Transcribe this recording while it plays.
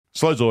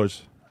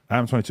Sledgelords,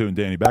 Adam 22 and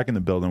Danny back in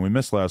the building. We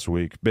missed last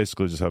week.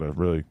 Basically just had a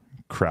really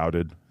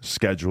crowded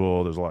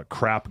schedule. There's a lot of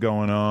crap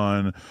going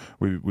on.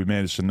 We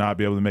managed to not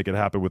be able to make it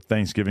happen with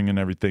Thanksgiving and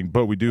everything,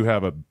 but we do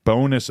have a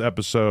bonus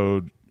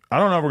episode. I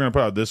don't know if we're going to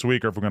put it out this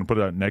week or if we're going to put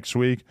it out next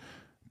week,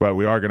 but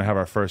we are going to have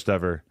our first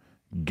ever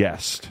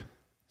guest.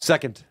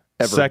 Second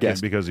ever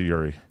guest. Because of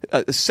Yuri.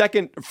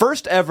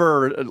 First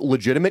ever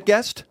legitimate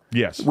guest?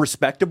 Yes.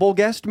 Respectable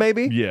guest,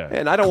 maybe? Yeah.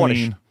 And I don't want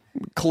to...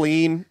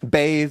 Clean,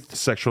 bathed,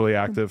 sexually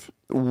active,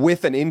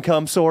 with an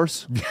income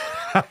source.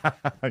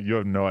 You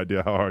have no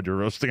idea how hard you're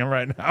roasting him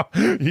right now.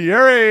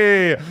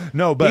 Yuri!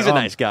 No, but he's a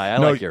nice guy. I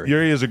like Yuri.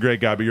 Yuri is a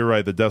great guy, but you're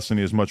right. The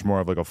Destiny is much more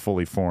of like a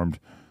fully formed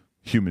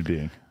human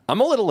being.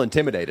 I'm a little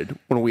intimidated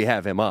when we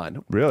have him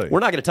on. Really? We're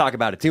not going to talk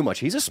about it too much.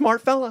 He's a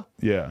smart fellow.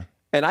 Yeah.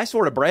 And I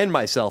sort of brand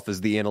myself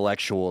as the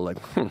intellectual, like,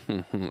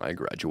 I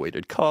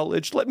graduated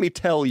college. Let me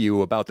tell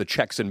you about the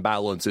checks and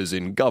balances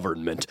in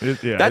government.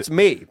 That's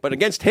me. But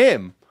against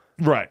him,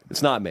 right,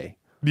 it's not me.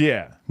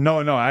 Yeah. No,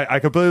 I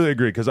completely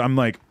agree, because I'm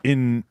like,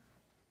 in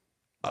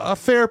a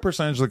fair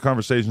percentage of the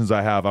conversations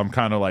I have, I'm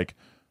kind of like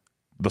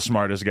the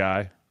smartest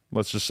guy,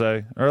 let's just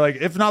say. Or like,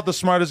 if not the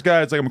smartest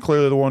guy, it's like I'm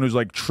clearly the one who's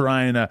like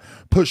trying to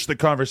push the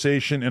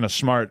conversation in a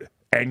smart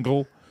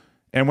angle.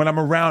 And when I'm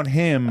around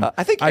him,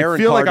 I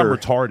feel like I'm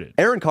retarded.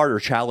 Aaron Carter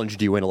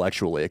challenged you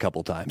intellectually a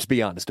couple times.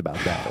 Be honest about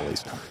that, at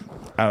least.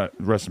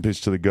 Rest in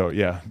peace to the GOAT.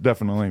 Yeah,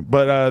 definitely.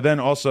 But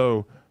then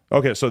also,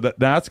 okay, so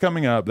that's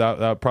coming up.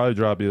 That'll probably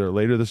drop either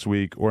later this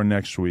week or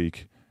next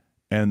week.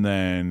 And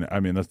then, I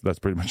mean, that's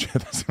pretty much it.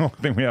 That's the only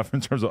thing we have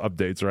in terms of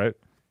updates, right?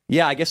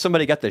 Yeah, I guess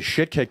somebody got the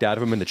shit kicked out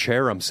of him in the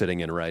chair I'm sitting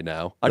in right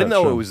now. I didn't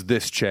know it was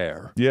this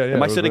chair. Yeah.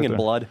 Am I sitting in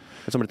blood?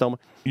 Did somebody tell me?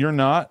 You're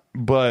not,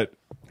 but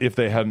if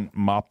they hadn't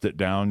mopped it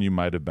down, you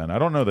might have been. I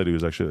don't know that he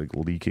was actually like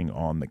leaking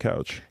on the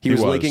couch. He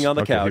was leaking on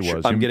the couch.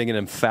 I'm getting an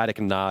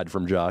emphatic nod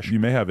from Josh. You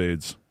may have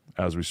AIDS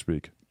as we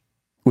speak.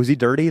 Was he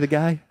dirty, the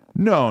guy?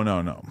 No.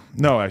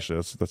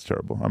 Actually, that's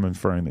terrible. I'm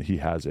inferring that he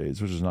has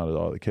AIDS, which is not at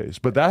all the case.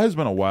 But that has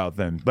been a wild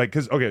thing. Like,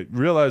 because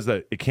realize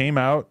that it came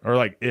out, or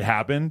like it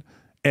happened,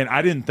 and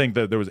I didn't think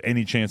that there was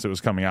any chance it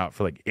was coming out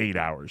for like 8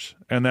 hours.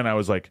 And then I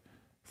was like,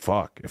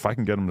 fuck, if I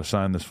can get him to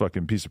sign this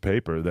fucking piece of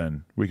paper,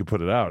 then we could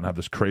put it out and have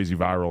this crazy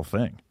viral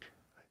thing.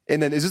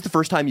 And then, is this the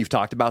first time you've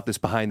talked about this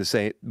behind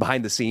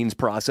the scenes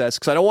process?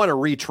 Because I don't want to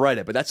retread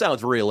it, but that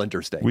sounds real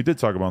interesting. We did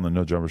talk about it on the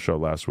No Jumper show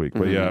last week,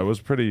 but yeah, it was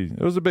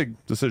a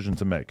big decision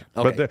to make.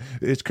 Okay. But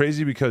it's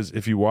crazy because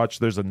if you watch,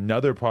 there's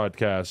another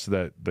podcast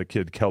that the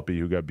kid Kelpie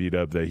who got beat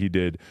up that he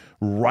did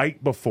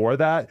right before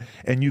that,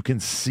 and you can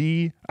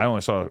see, I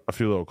only saw a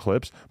few little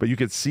clips, but you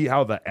can see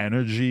how the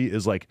energy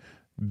is like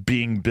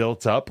being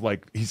built up.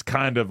 Like he's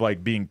kind of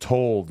like being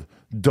told,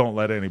 don't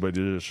let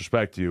anybody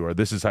disrespect you, or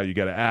this is how you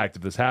got to act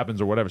if this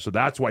happens, or whatever. So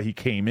that's why he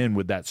came in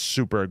with that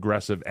super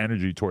aggressive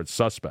energy towards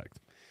Suspect.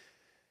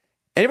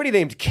 Anybody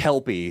named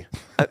Kelpie,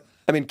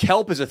 I mean,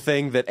 kelp is a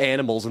thing that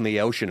animals in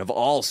the ocean of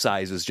all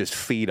sizes just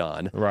feed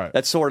on. Right.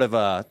 That's sort of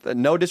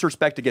no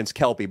disrespect against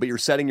Kelpie, but you're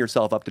setting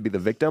yourself up to be the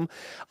victim.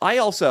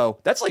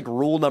 That's like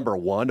rule number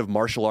 1 of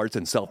martial arts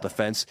and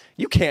self-defense.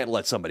 You can't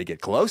let somebody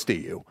get close to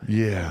you.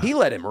 Yeah. He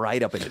let him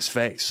right up in his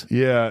face.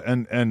 Yeah,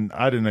 and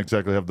I didn't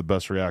exactly have the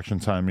best reaction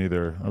time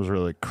either. I was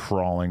really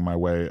crawling my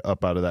way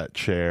up out of that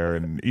chair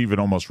and even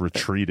almost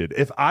retreated.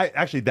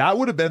 That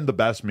would have been the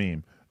best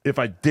meme. If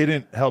I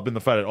didn't help in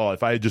the fight at all,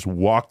 if I had just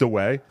walked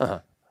away,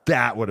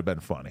 that would have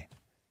been funny.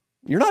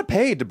 You're not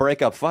paid to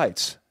break up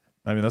fights.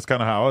 I mean, that's kind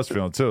of how I was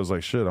feeling too. I was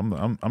like, shit,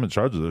 I'm in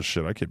charge of this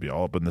shit. I can't be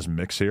all up in this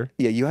mix here.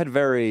 Yeah, you had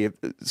I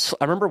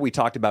remember we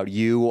talked about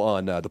you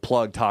on the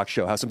Plug Talk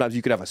show, how sometimes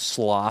you could have a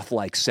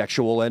sloth-like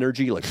sexual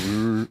energy, like,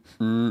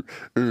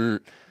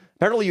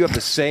 Apparently you have the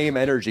same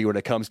energy when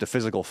it comes to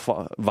physical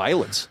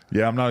violence.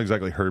 Yeah, I'm not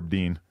exactly Herb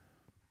Dean.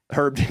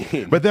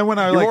 But then when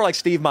You're more like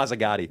Steve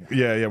Mazzagatti.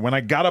 Yeah. When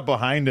I got up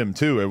behind him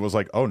too, it was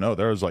like, oh no,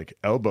 there was like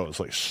elbows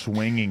like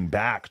swinging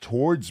back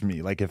towards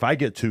me. Like if I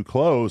get too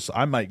close,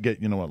 I might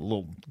get a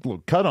little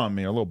cut on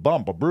me, or a little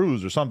bump, a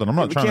bruise, or something. I'm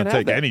not trying to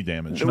take any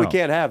damage. We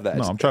can't have that.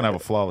 No, I'm trying to have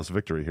a flawless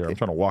victory here. I'm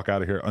trying to walk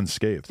out of here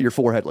unscathed. Your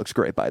forehead looks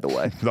great, by the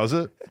way. Does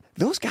it?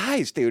 Those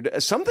guys, dude.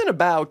 Something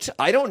about,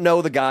 I don't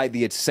know the guy,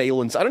 the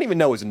assailants. I don't even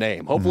know his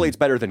name. Hopefully it's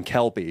better than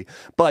Kelpie.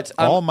 But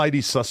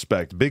Almighty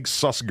Suspect, Big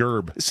Sus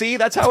Gerb. See,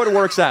 that's how it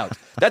works out.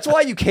 That's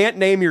why you can't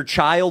name your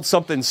child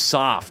something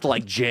soft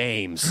like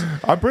James.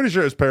 I'm pretty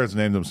sure his parents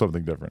named him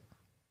something different.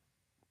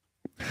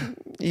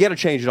 You got to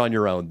change it on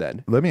your own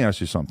then. Let me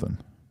ask you something.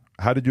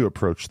 How did you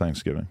approach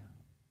Thanksgiving?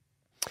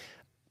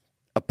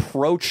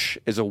 Approach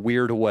is a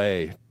weird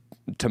way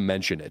to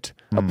mention it.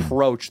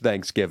 Approach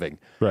Thanksgiving.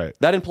 Right.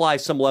 That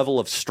implies some level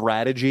of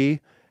strategy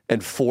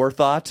and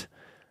forethought.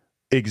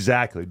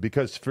 Exactly.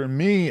 Because for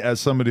me, as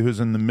somebody who's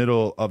in the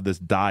middle of this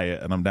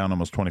diet, and I'm down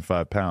almost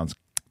 25 pounds,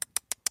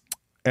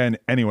 and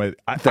anyway,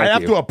 I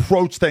have to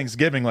approach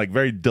Thanksgiving like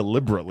very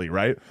deliberately,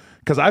 right?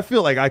 Because I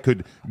feel like I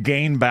could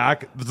gain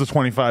back the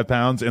 25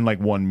 pounds in like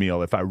one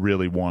meal if I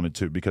really wanted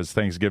to, because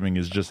Thanksgiving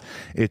is just,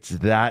 it's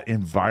that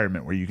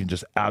environment where you can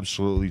just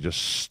absolutely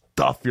just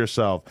stuff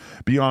yourself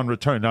beyond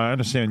return. Now, I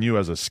understand you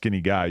as a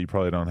skinny guy, you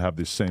probably don't have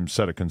the same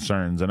set of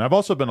concerns. And I've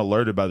also been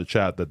alerted by the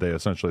chat that they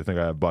essentially think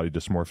I have body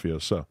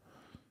dysmorphia. So,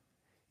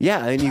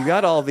 yeah, and you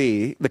got all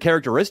the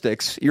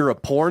characteristics. You're a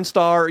porn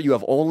star. You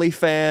have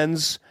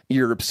OnlyFans.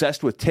 You're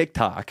obsessed with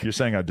TikTok. you're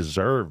saying I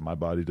deserve my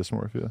body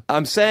dysmorphia?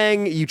 I'm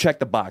saying you check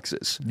the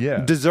boxes.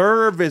 Yeah.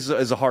 Deserve is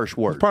a harsh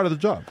word. It's part of the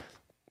job.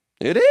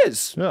 It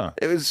is. Yeah.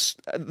 It was.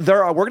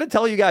 We're going to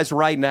tell you guys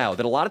right now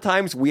that a lot of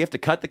times we have to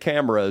cut the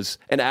cameras,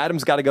 and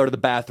Adam's got to go to the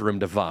bathroom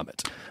to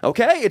vomit.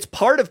 Okay, it's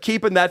part of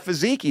keeping that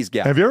physique he's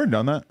got. Have you ever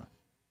done that?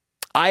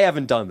 I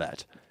haven't done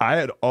that. I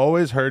had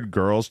always heard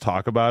girls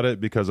talk about it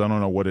because I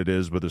don't know what it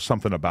is, but there's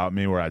something about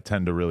me where I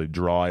tend to really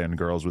draw in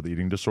girls with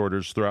eating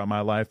disorders throughout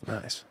my life.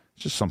 Nice.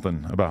 It's just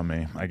something about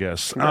me, I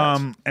guess.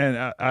 Congrats. And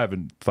I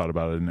haven't thought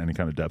about it in any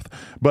kind of depth.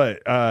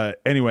 But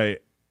anyway,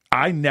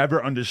 I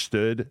never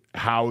understood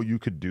how you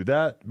could do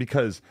that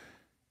because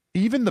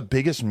even the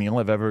biggest meal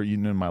I've ever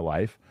eaten in my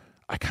life,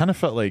 I kind of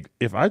felt like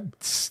if I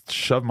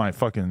shove my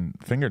fucking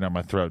finger down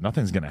my throat,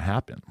 nothing's going to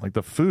happen. Like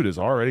the food is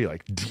already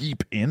like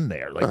deep in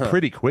there, like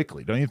pretty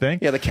quickly, don't you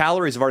think? Yeah, the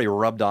calories have already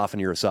rubbed off in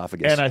your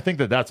esophagus. And I think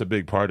that that's a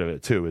big part of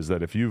it too, is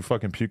that if you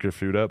fucking puke your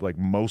food up, like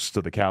most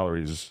of the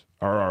calories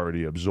are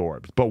already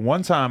absorbed. But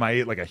one time I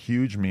ate like a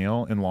huge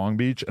meal in Long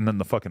Beach and then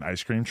the fucking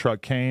ice cream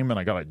truck came and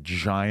I got a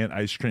giant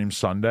ice cream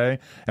sundae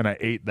and I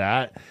ate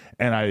that.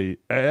 And I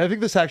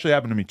think this actually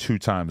happened to me 2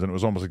 times and it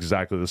was almost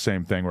exactly the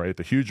same thing where I ate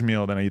the huge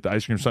meal, then I ate the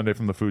ice cream sundae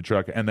from the food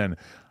truck, and then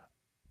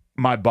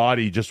my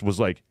body just was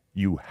like,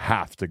 you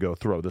have to go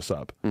throw this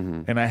up.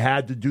 And I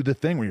had to do the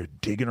thing where you're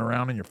digging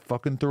around in your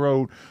fucking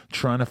throat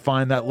trying to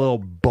find that little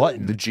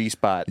button. the G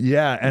spot.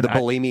 Yeah. And the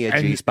bulimia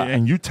G spot.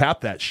 And you tap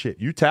that shit.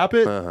 You tap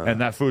it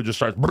and that food just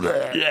starts.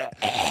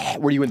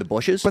 Were you in the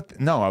bushes? But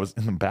no, I was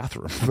in the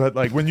bathroom. But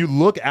like when you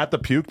look at the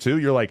puke too,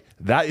 you're like,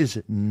 that is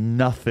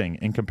nothing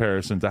in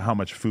comparison to how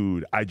much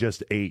food I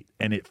just ate.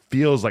 And it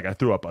feels like I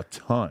threw up a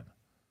ton.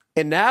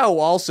 And now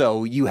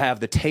also you have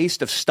the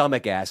taste of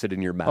stomach acid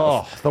in your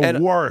mouth. Oh, the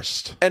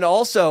worst. And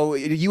also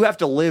you have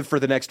to live for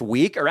the next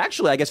week, or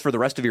actually I guess for the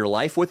rest of your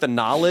life, with the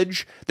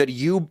knowledge that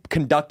you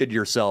conducted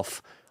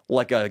yourself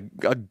like a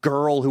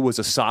girl who was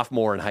a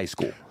sophomore in high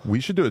school.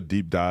 We should do a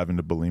deep dive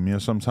into bulimia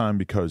sometime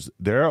because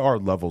there are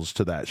levels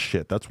to that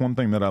shit. That's one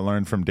thing that I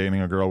learned from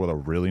dating a girl with a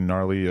really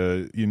gnarly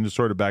eating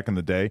disorder back in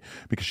the day,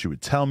 because she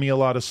would tell me a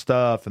lot of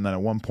stuff. And then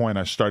at one point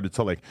I started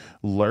to like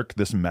lurk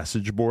this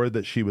message board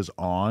that she was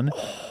on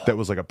that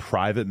was like a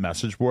private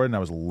message board. And I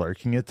was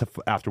lurking it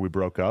after we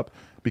broke up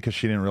because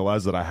she didn't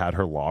realize that I had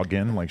her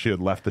login. Like she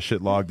had left the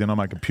shit logged in on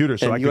my computer.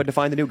 So and you had to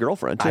find a new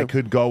girlfriend too. I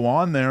could go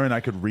on there and I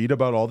could read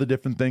about all the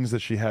different things that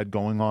she had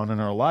going on in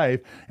her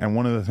life. And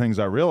one of the things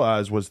I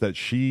realized was that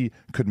she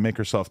could make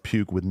herself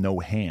puke with no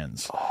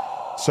hands.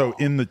 So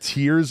in the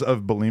tiers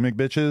of bulimic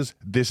bitches,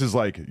 this is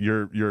like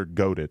you're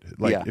goated.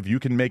 Like if you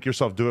can make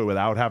yourself do it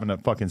without having to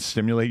fucking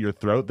stimulate your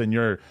throat, then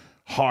you're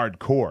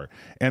hardcore.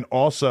 And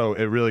also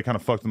it really kind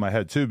of fucked with my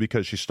head too,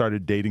 because she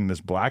started dating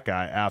this black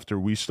guy after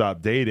we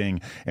stopped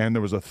dating, and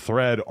there was a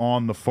thread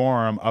on the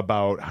forum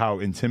about how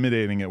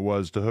intimidating it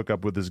was to hook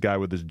up with this guy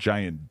with this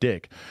giant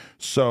dick.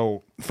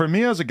 So for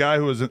me as a guy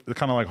who was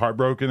kind of like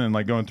heartbroken and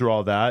like going through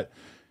all that,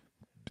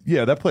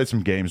 yeah, that played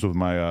some games with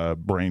my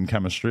brain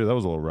chemistry. That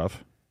was a little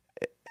rough.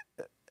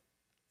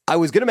 I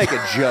was going to make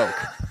a joke.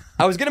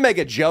 I was going to make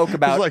a joke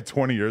about it was like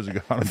 20 years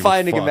ago.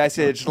 Finding a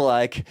message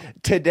like,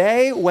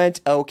 today went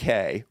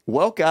okay,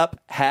 woke up,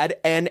 had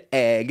an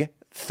egg,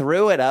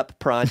 threw it up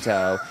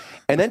pronto,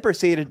 and then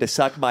proceeded to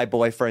suck my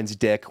boyfriend's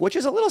dick, which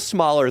is a little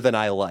smaller than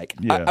I like.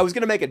 Yeah. I was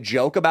going to make a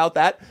joke about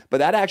that, but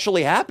that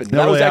actually happened. That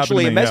really was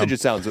actually a happened to me, message,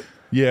 it sounds.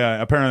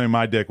 Yeah, apparently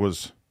my dick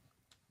was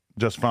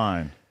just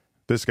fine.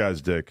 This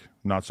guy's dick,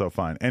 not so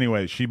fine.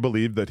 Anyway, she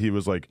believed that he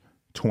was like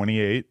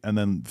 28 and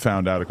then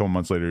found out a couple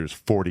months later he was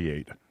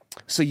 48.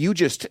 So you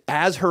just,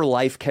 as her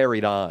life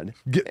carried on.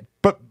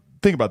 But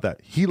think about that.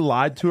 He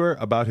lied to her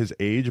about his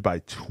age by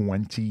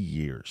 20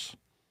 years.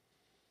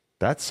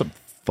 That's some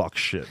fuck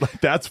shit. Like,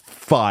 that's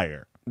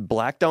fire.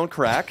 Black don't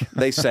crack,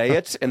 they say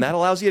it, and that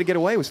allows you to get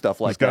away with stuff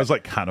like that. This guy's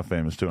like kind of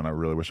famous too, and I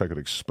really wish I could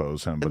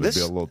expose him, but it'd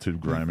be a little too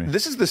grimy.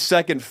 This is the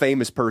second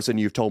famous person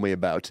you've told me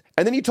about.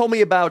 And then you told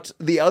me about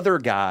the other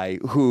guy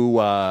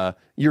who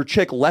your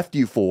chick left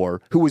you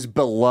for, who was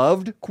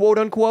beloved, quote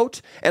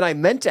unquote. And I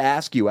meant to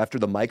ask you after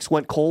the mics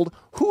went cold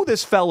who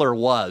this feller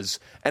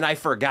was, and I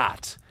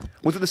forgot.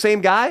 Was it the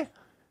same guy?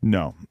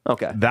 No.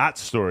 Okay. That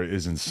story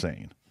is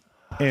insane.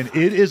 And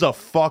it is a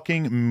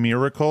fucking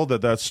miracle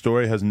that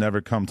story has never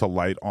come to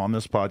light on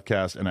this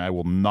podcast, and I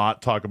will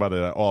not talk about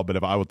it at all, but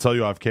if I will tell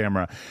you off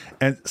camera.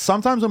 And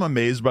sometimes I'm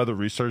amazed by the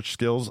research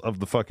skills of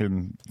the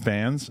fucking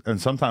fans,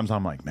 and sometimes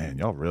I'm like, man,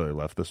 y'all really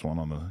left this one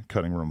on the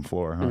cutting room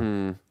floor,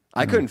 huh?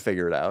 I couldn't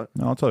figure it out.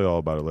 No, I'll tell you all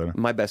about it later.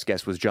 My best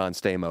guess was John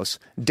Stamos.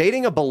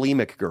 Dating a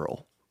bulimic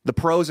girl. The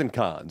pros and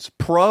cons.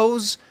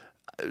 Pros,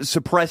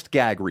 suppressed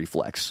gag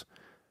reflex.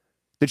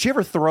 Did she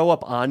ever throw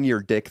up on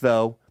your dick,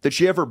 though? Did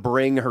she ever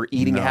bring her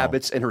eating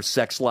habits and her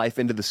sex life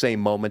into the same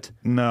moment?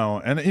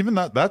 No, and even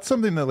that's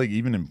something that, like,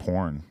 even in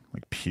porn,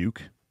 like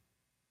puke,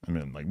 I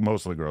mean, like,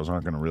 most of the girls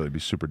aren't going to really be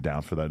super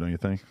down for that, don't you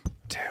think?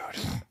 Dude,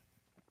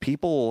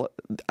 people,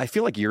 I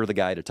feel like you're the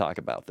guy to talk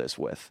about this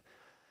with.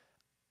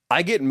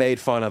 I get made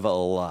fun of a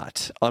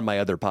lot on my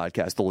other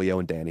podcast, the Leo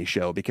and Danny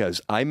Show,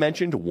 because I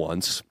mentioned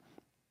once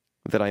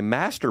that I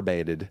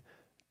masturbated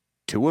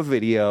to a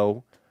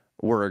video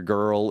where a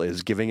girl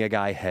is giving a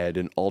guy head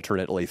and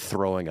alternately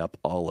throwing up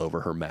all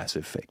over her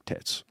massive fake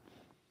tits.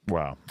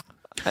 Wow.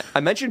 I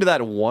mentioned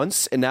that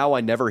once, and now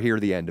I never hear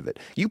the end of it.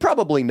 You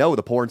probably know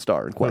the porn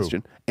star in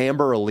question,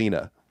 Amber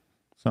Alina.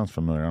 Sounds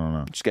familiar. I don't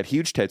know. She's got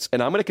huge tits,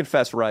 and I'm going to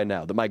confess right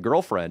now that my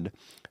girlfriend,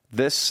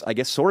 this, I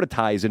guess, sort of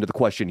ties into the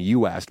question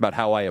you asked about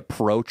how I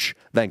approach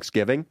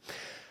Thanksgiving.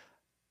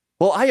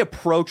 Well, I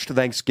approached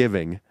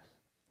Thanksgiving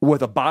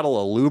with a bottle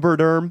of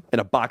Lubriderm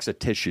and a box of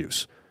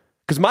tissues.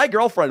 Because my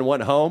girlfriend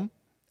went home,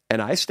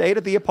 and I stayed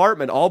at the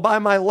apartment all by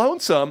my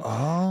lonesome,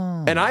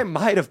 and I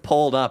might have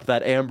pulled up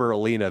that Amber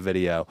Alina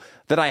video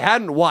that I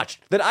hadn't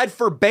watched, that I'd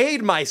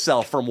forbade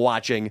myself from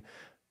watching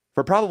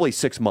for probably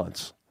 6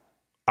 months.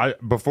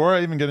 Before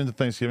I even get into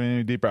Thanksgiving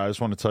any deeper, I just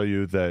want to tell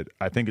you that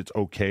I think it's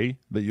okay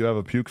that you have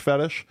a puke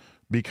fetish,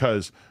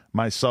 because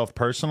myself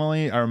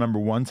personally, I remember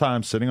one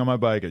time sitting on my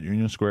bike at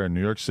Union Square in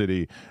New York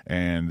City,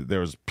 and there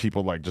was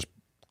people like just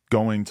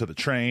going to the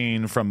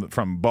train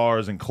from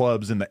bars and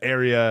clubs in the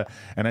area,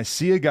 and I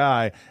see a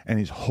guy, and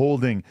he's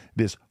holding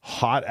this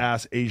hot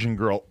ass Asian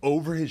girl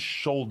over his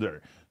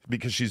shoulder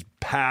because she's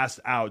passed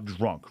out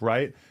drunk,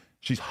 right?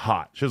 She's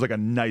hot. She has like a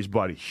nice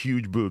body,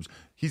 huge boobs.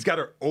 He's got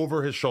her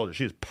over his shoulder.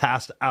 She is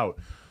passed out.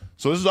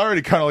 So this is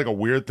already kind of like a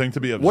weird thing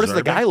to be observing. What does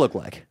the guy look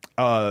like?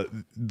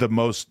 The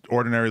most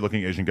ordinary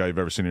looking Asian guy you've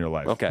ever seen in your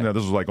life. Okay. Now,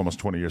 this was like almost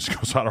 20 years ago,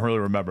 so I don't really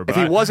remember. But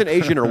If he wasn't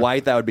Asian or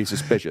white, that would be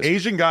suspicious.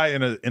 Asian guy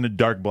in a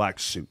dark black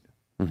suit.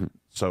 Mm-hmm.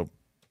 So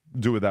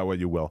do with that what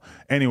you will.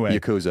 Anyway,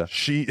 Yakuza.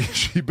 She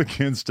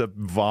begins to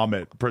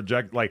vomit,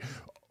 project like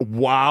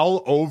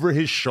while over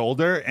his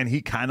shoulder, and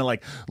he kind of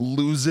like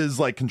loses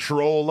like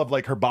control of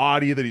like her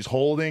body that he's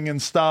holding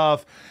and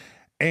stuff.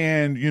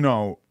 And you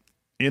know,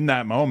 in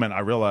that moment, I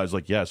realized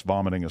like, yes,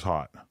 vomiting is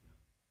hot.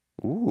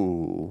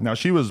 Ooh. Now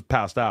she was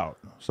passed out,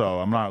 so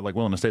I'm not like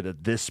willing to say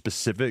that this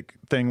specific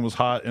thing was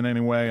hot in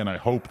any way. And I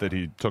hope that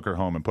he took her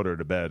home and put her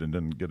to bed and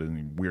didn't get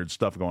any weird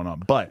stuff going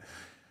on. But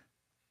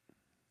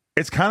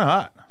it's kind of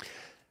hot.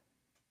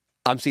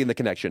 I'm seeing the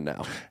connection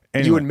now.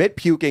 Anyway. You admit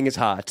puking is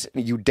hot.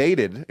 You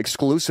dated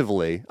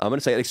exclusively, I'm going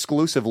to say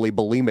exclusively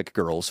bulimic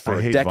girls for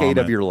a decade vomit.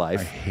 of your life.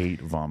 I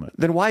hate vomit.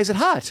 Then why is it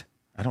hot?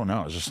 I don't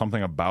know. It's just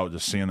something about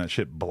just seeing that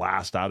shit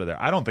blast out of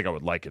there. I don't think I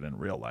would like it in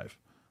real life.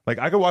 Like,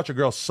 I could watch a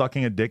girl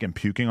sucking a dick and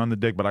puking on the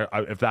dick, but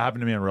if that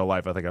happened to me in real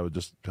life, I think I would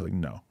just be like,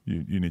 no,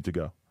 you need to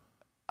go.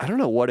 I don't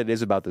know what it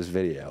is about this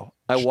video.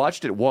 I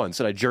watched it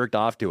once and I jerked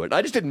off to it.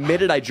 I just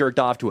admitted I jerked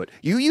off to it.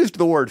 You used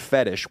the word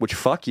fetish, which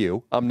fuck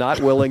you. I'm not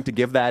willing to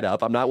give that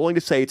up. I'm not willing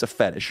to say it's a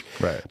fetish.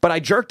 Right. But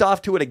I jerked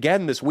off to it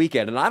again this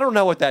weekend, and I don't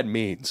know what that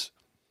means.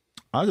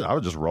 I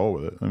would just roll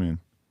with it. I mean,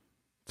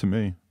 to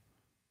me,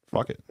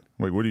 fuck it.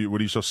 Wait, what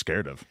are you so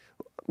scared of?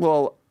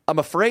 Well, I'm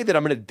afraid that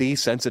I'm going to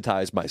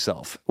desensitize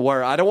myself,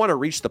 where I don't want to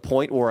reach the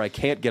point where I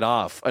can't get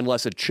off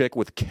unless a chick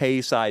with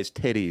K-sized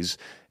titties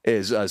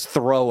is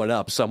throwing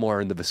up somewhere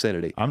in the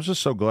vicinity. I'm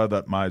just so glad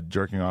that my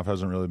jerking off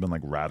hasn't really been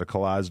like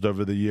radicalized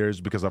over the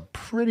years, because I'm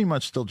pretty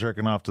much still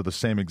jerking off to the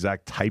same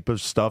exact type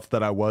of stuff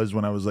that I was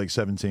when I was like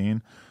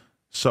 17.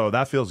 So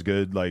that feels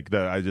good. Like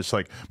that, I just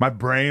like my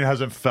brain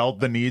hasn't felt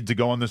the need to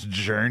go on this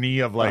journey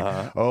of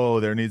like, oh,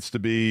 there needs to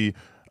be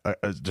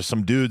just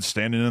some dudes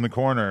standing in the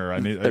corner.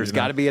 There's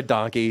got to be a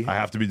donkey. I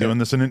have to be doing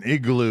this in an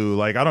igloo.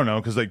 Like, I don't know,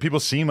 because like people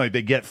seem like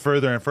they get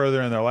further and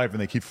further in their life, and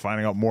they keep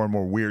finding out more and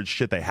more weird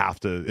shit they have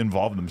to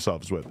involve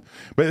themselves with.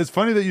 But it's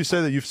funny that you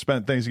say that you've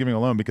spent Thanksgiving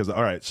alone, because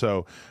all right,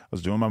 so I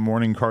was doing my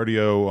morning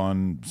cardio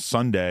on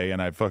Sunday, and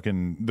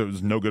there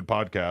was no good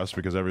podcast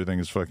because everything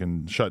is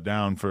fucking shut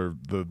down for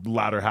the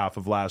latter half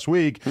of last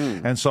week.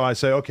 And so I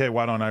say, okay,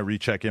 why don't I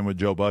recheck in with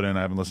Joe Budden?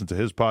 I haven't listened to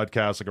his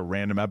podcast, like a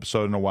random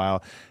episode in a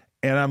while.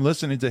 And I'm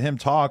listening to him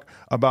talk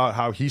about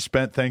how he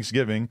spent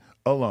Thanksgiving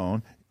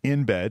alone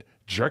in bed,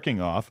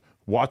 jerking off,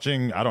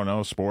 watching, I don't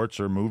know,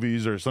 sports or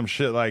movies or some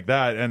shit like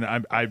that. And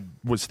I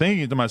was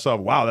thinking to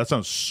myself, wow, that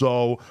sounds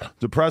so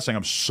depressing.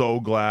 I'm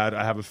so glad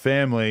I have a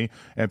family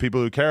and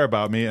people who care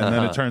about me. And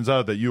then it turns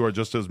out that you are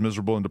just as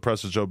miserable and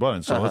depressed as Joe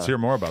Budden. So let's hear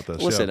more about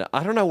this. Listen,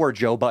 I don't know where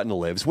Joe Budden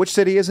lives. Which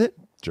city is it?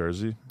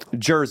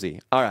 Jersey.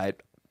 All right.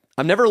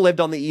 I've never lived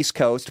on the East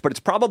Coast, but it's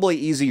probably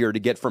easier to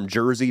get from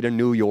Jersey to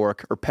New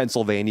York or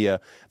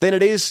Pennsylvania than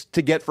it is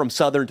to get from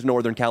Southern to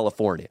Northern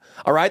California.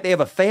 All right? They have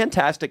a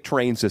fantastic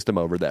train system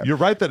over there. You're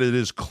right that it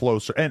is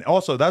closer. And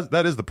also,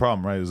 that is the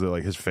problem, right? Is that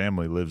like his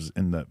family lives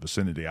in that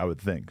vicinity, I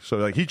would think. So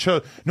like he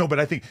chose, no, but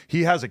I think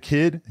he has a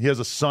kid. He has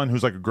a son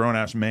who's like a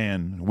grown-ass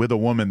man with a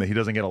woman that he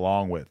doesn't get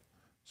along with.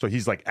 So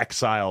he's like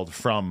exiled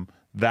from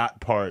that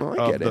part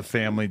of the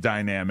family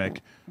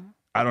dynamic.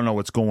 I don't know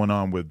what's going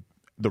on with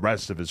the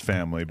rest of his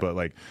family. But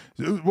like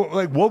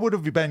what would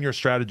have been your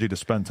strategy to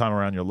spend time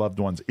around your loved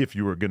ones if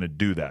you were going to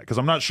do that? Because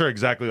I'm not sure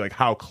exactly like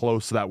how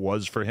close that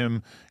was for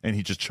him, and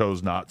he just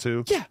chose not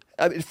to. Yeah,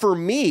 I mean, for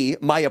me,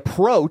 my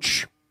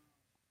approach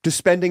to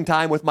spending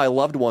time with my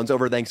loved ones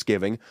over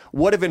Thanksgiving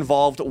would have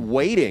involved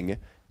waiting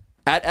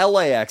at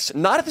LAX,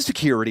 not at the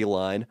security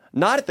line,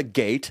 not at the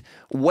gate,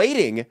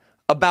 waiting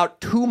about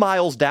 2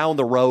 miles down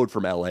the road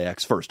from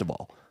LAX, first of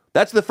all.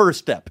 That's the first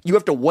step. You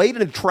have to wait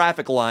in a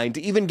traffic line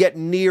to even get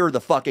near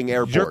the fucking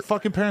airport. Your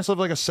fucking parents live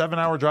like a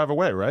 7-hour drive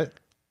away, right?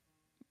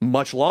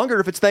 Much longer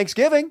if it's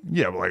Thanksgiving.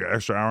 Yeah, but like an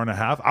extra hour and a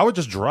half. I would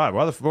just drive.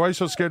 Why are you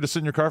so scared to sit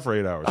in your car for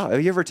 8 hours? Oh,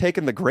 have you ever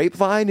taken the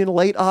grapevine in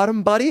late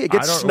autumn, buddy? It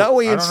gets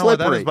snowy and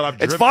slippery.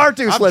 It's far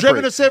too slippery. I've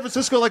driven to San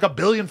Francisco like a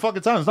billion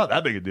fucking times. It's not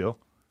that big a deal.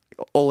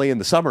 Only in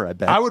the summer, I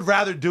bet. I would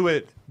rather do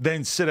it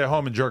than sit at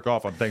home and jerk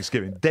off on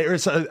Thanksgiving. There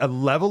is a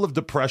level of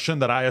depression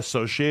that I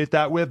associate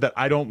that with that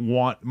I don't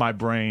want my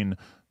brain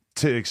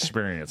to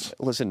experience.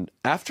 Listen,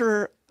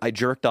 after I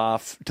jerked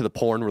off to the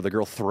porn where the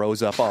girl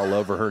throws up all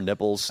over her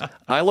nipples,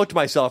 I looked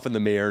myself in the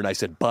mirror and I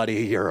said,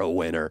 buddy, you're a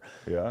winner.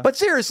 Yeah. But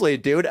seriously,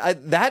 dude,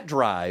 that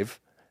drive,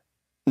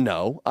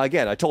 no.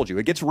 Again, I told you,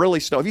 it gets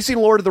really snowy. Have you seen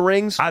Lord of the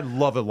Rings? I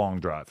love a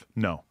long drive.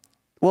 No.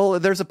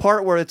 Well, there's a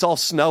part where it's all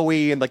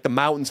snowy and like the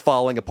mountains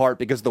falling apart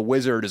because the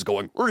wizard is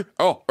going,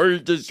 oh,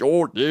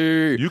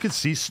 you can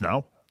see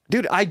snow.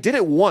 Dude, I did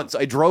it once.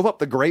 I drove up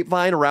the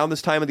grapevine around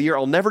this time of the year.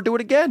 I'll never do it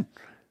again.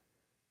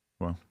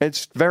 Well,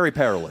 it's very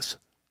perilous.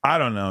 I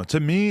don't know. To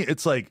me,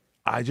 it's like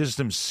I just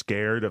am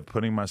scared of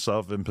putting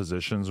myself in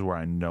positions where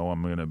I know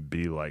I'm going to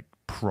be like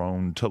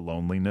prone to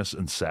loneliness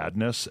and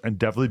sadness, and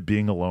definitely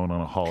being alone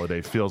on a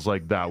holiday feels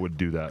like that would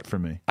do that for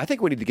me. I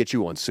think we need to get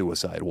you on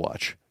suicide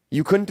watch.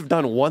 You couldn't have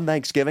done one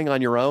Thanksgiving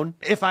on your own?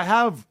 If I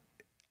have,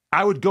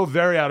 I would go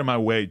very out of my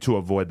way to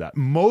avoid that.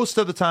 Most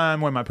of the time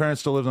when my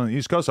parents still lived on the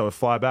East Coast, I would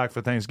fly back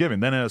for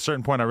Thanksgiving. Then at a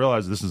certain point, I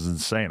realized this is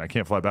insane. I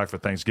can't fly back for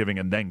Thanksgiving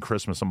and then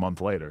Christmas a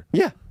month later.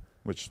 Yeah.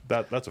 Which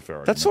that's a fair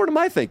argument. That's sort of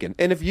my thinking.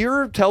 And if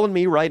you're telling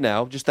me right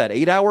now, just that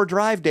 8-hour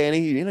drive,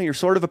 Danny, you're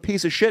sort of a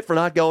piece of shit for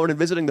not going and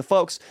visiting the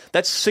folks.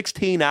 That's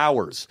 16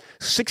 hours,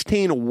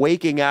 16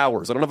 waking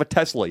hours. I don't have a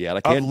Tesla yet.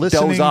 I can't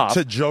doze off.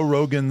 To Joe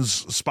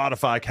Rogan's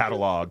Spotify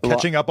catalog,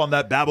 catching up on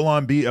that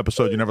Babylon Bee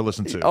episode you never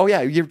listened to. Oh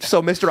yeah,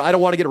 so Mister, I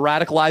don't want to get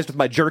radicalized with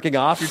my jerking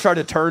off. You're trying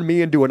to turn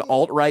me into an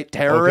alt-right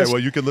terrorist. Okay,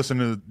 well you could listen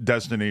to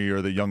Destiny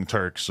or the Young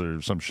Turks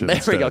or some shit. There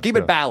instead. we go. Keep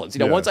it balanced.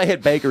 Once I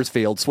hit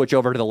Bakersfield, switch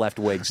over to the left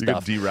wing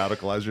stuff. You could de-radicalize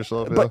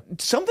yourself.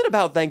 But something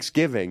about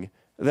Thanksgiving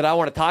that I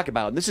want to talk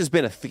about, and this has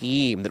been a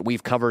theme that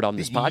we've covered on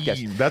this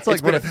podcast. That's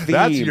like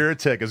that's your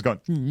tick is going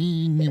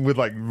with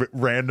like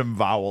random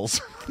vowels.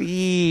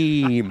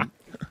 Theme.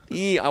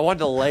 I wanted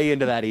to lay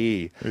into that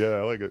E. Yeah,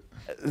 I like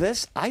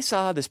it. I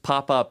saw this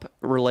pop up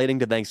relating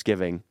to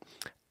Thanksgiving.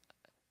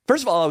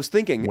 First of all, I was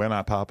thinking, when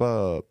I pop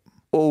up.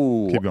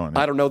 Oh, keep going.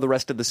 I don't know the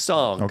rest of the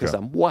song because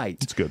I'm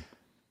white. It's good.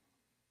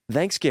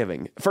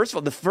 Thanksgiving. First of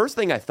all, the first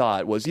thing I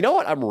thought was, you know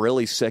what I'm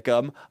really sick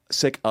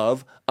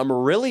of? I'm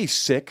really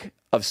sick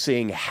of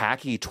seeing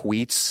hacky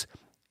tweets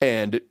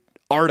and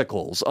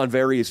articles on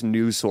various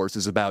news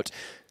sources about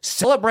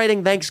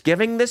celebrating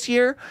Thanksgiving this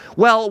year.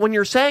 Well, when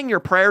you're saying your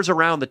prayers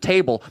around the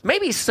table,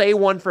 maybe say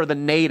one for the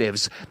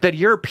natives that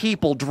your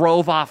people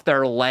drove off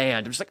their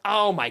land. I'm just like,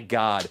 oh my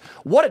God,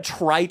 what a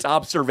trite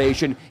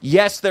observation.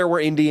 Yes, there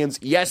were Indians.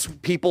 Yes,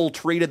 people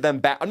treated them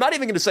bad. I'm not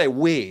even going to say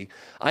we.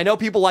 I know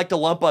people like to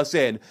lump us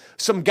in.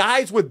 Some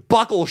guys with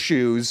buckle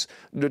shoes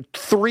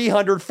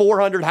 300,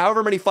 400,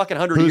 however many fucking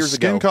hundred years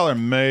ago. Whose skin color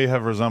may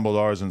have resembled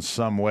ours in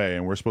some way,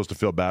 and we're supposed to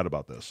feel bad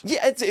about this.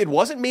 Yeah, it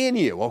wasn't me and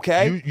you,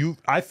 okay?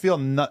 I feel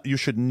you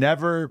should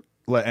never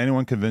let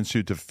anyone convince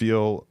you to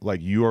feel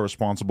like you are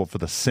responsible for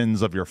the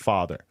sins of your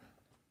father.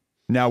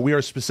 Now, we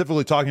are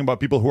specifically talking about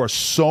people who are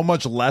so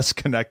much less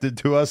connected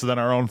to us than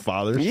our own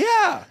fathers.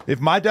 Yeah. If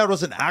my dad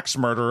was an axe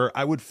murderer,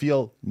 I would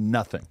feel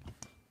nothing.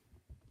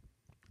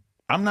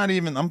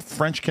 I'm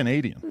French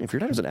Canadian. If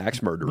your dad was an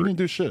axe murderer, you didn't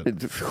do shit.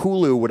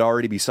 Hulu would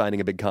already be signing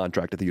a big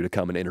contract with you to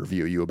come and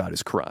interview you about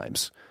his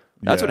crimes.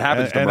 That's what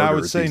happens to murderers. And I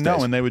would say no,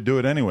 days. and they would do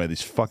it anyway.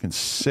 These fucking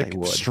sick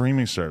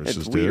streaming services,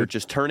 it's dude. Weird,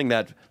 just turning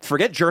that.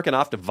 Forget jerking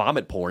off to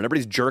vomit porn.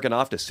 Everybody's jerking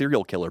off to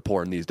serial killer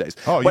porn these days.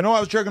 Oh, you know what I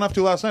was jerking off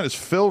to last night? It's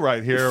Phil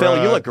right here.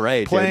 Phil, you look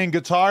great. Playing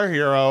Guitar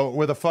Hero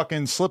with a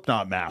fucking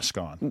Slipknot mask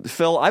on.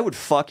 Phil, I would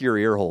fuck your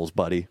ear holes,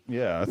 buddy.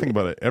 Yeah, I think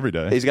about it every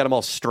day. He's got them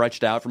all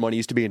stretched out from when he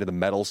used to be into the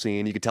metal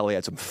scene. You could tell he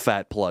had some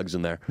fat plugs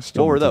in there.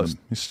 What were those?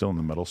 He's still in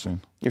the metal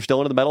scene. You're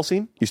still into the metal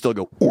scene? You still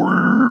go.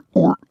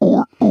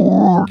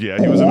 Yeah,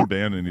 he was in a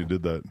band and he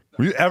did that.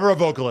 Were you ever a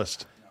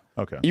vocalist?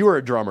 Okay. You were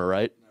a drummer,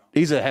 right?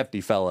 He's a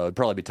hefty fellow. It'd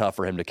probably be tough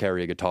for him to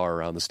carry a guitar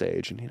around the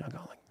stage and go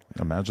like.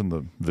 Imagine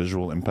the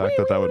visual impact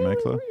that would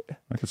make, though.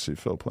 I could see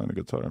Phil playing a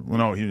guitar. Well,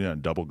 no, he had a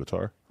double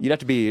guitar. You'd have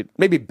to be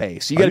maybe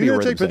bass. You got to be a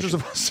rhythm take pictures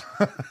of us.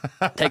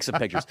 Take some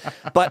pictures.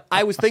 But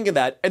I was thinking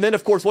that, and then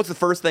of course, what's the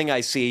first thing I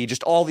see?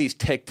 Just all these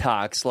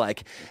TikToks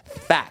like,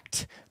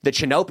 fact, the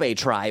Chinope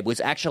tribe was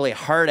actually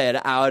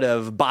herded out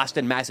of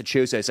Boston,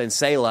 Massachusetts, and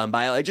Salem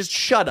by just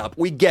shut up.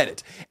 We get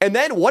it. And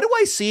then what do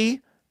I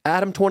see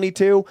Adam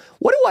 22.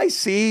 What do I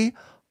see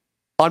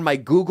on my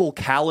Google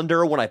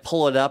Calendar when I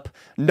pull it up?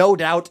 No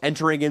doubt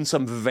entering in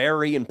some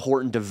very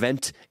important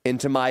event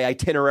into my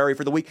itinerary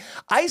for the week.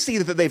 I see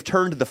that they've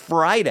turned the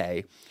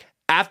Friday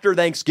after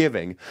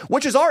Thanksgiving,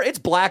 which is it's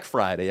Black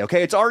Friday,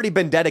 okay? It's already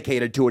been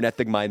dedicated to an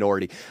ethnic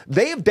minority.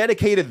 They have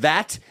dedicated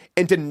that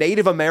into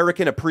Native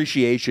American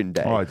Appreciation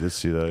Day. Oh, I did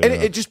see that. And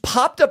it just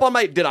popped up on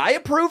my... Did I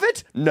approve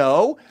it?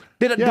 No.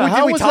 Did we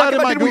talk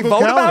about it? Did we vote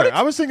calendar? about it?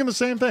 I was thinking the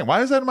same thing.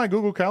 Why is that in my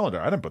Google Calendar?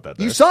 I didn't put that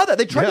there. You saw that.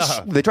 They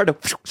tried to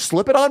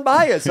slip it on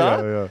by us,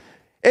 huh? Yeah.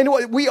 And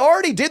we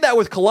already did that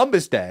with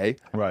Columbus Day.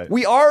 Right.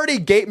 We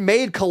already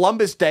made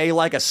Columbus Day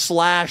like a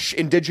 /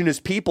 Indigenous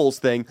Peoples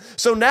thing.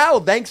 So now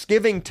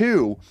Thanksgiving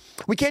too.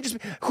 We can't just...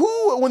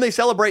 Who, when they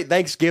celebrate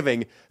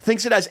Thanksgiving,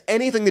 thinks it has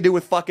anything to do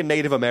with fucking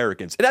Native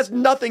Americans? It has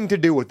nothing to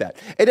do with that.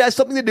 It has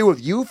something to do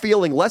with you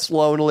feeling less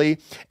lonely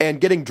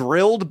and getting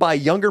drilled by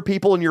younger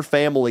people in your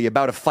family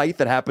about a fight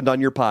that happened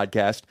on your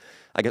podcast.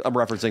 I guess I'm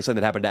referencing something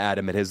that happened to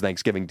Adam at his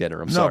Thanksgiving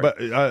dinner. I'm sorry.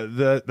 No,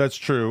 but that's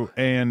true.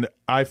 And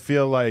I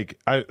feel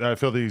like I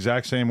feel the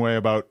exact same way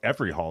about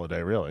every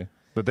holiday, really.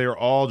 But they are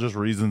all just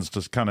reasons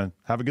to kind of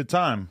have a good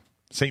time.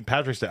 St.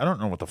 Patrick's Day, I don't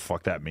know what the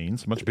fuck that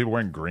means. A bunch of people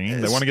wearing green.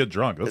 They want to get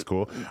drunk. That's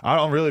cool. I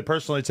don't really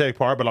personally take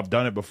part, but I've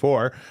done it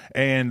before.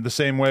 And the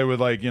same way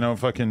with, like,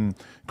 fucking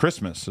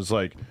Christmas. It's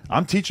like,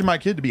 I'm teaching my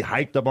kid to be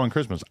hyped up on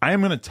Christmas. I am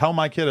going to tell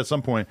my kid at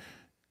some point,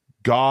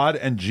 God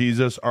and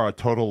Jesus are a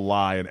total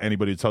lie, and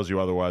anybody who tells you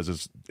otherwise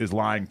is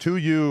lying to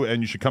you,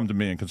 and you should come to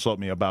me and consult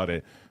me about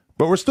it.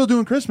 But we're still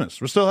doing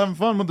Christmas. We're still having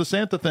fun with the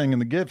Santa thing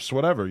and the gifts,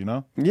 whatever, Yeah,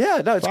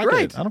 no, it's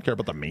great. I don't care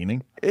about the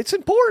meaning. It's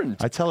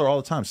important. I tell her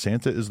all the time,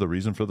 Santa is the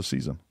reason for the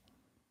season.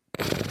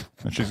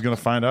 And she's going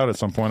to find out at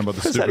some point about the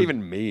What does that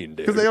even mean,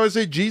 dude? Because they always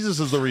say Jesus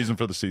is the reason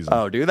for the season.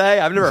 Oh, do they?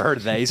 I've never heard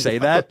they say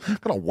that.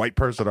 What kind of white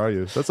person are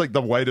you? That's like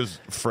the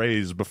whitest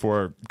phrase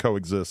before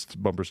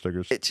coexist bumper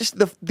stickers. It's just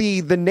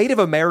the Native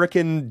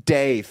American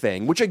Day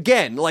thing, which,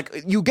 again,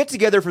 like, you get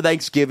together for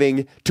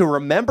Thanksgiving to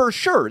remember,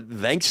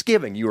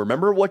 Thanksgiving. You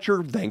remember what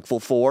you're thankful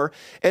for.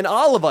 And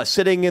all of us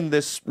sitting in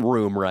this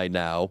room right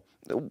now,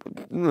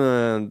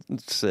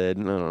 Sid,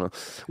 I don't know.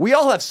 We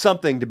all have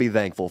something to be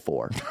thankful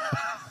for.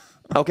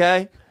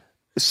 Okay?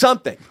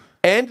 Something.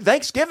 And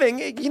Thanksgiving,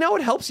 it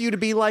helps you to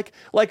be like,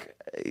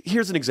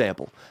 here's an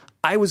example.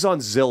 I was on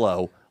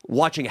Zillow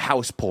watching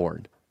house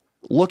porn.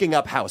 Looking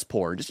up house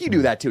porn. Just you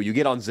do that too. You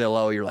get on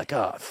Zillow, you're like,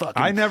 oh, fuck.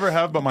 I never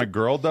have, but my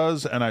girl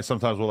does, and I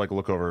sometimes will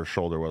look over her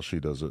shoulder while she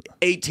does it.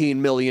 $18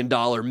 million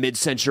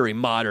mid-century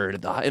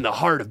modern in the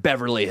heart of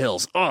Beverly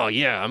Hills. Oh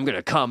yeah, I'm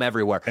gonna come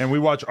everywhere. And we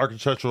watch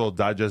Architectural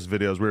Digest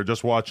videos. We were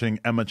just watching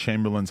Emma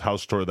Chamberlain's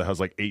house tour that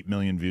has 8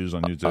 million views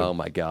on YouTube. Oh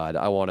my God,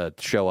 I want to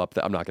show up.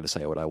 I'm not gonna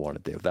say what I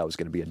want to do. That was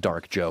gonna be a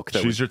dark joke.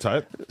 She's your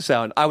type?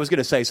 I was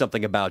gonna say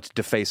something about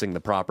defacing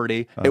the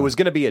property. It was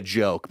gonna be a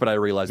joke, but I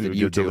realized that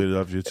you deleted it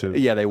off YouTube.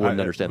 Yeah, they wouldn't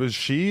understand. But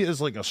she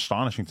is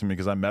astonishing to me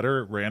because I met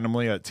her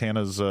randomly at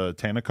Tana's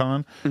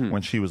TanaCon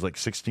when she was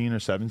 16 or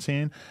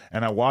 17,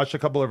 and I watched a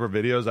couple of her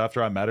videos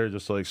after I met her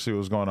just to see what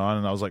was going on,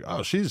 and I was like,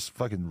 oh, she's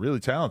fucking really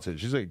talented.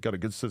 She's got a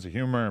good sense of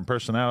humor and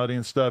personality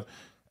and stuff.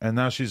 And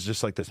now she's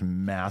just this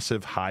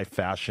massive high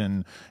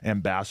fashion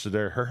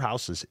ambassador. Her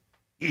house is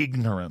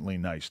ignorantly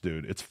nice,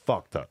 dude. It's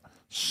fucked up.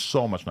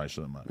 So much nicer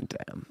than mine.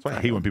 Damn. That's why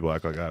I hate when people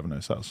act like I have a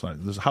nice house.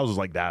 There's houses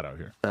like that out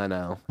here. I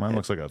know. Mine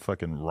looks like a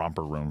fucking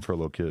romper room for a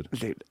little kid.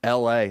 Dude,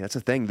 LA, that's the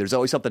thing. There's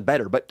always something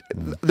better. But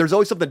there's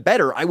always something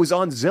better. I was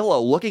on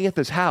Zillow looking at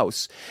this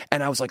house,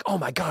 and I was like, oh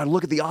my God,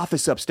 look at the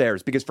office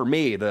upstairs. Because for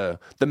me, the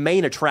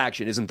main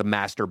attraction isn't the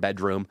master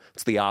bedroom.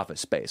 It's the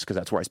office space, because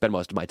that's where I spend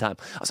most of my time.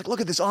 I was like,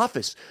 look at this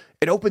office.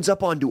 It opens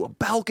up onto a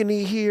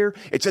balcony here.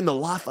 It's in the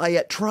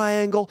Lafayette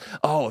Triangle.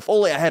 Oh, if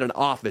only I had an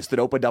office that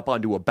opened up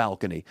onto a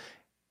balcony.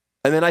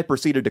 And then I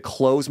proceeded to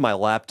close my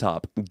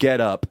laptop, get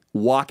up,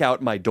 walk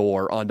out my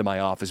door onto my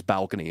office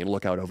balcony and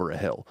look out over a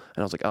hill.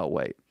 And I was like, oh,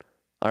 wait,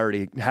 I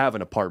already have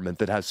an apartment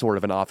that has sort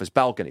of an office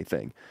balcony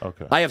thing.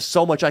 Okay. I have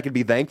so much I could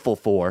be thankful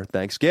for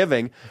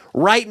Thanksgiving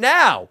right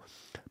now.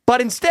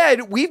 But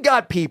instead, we've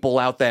got people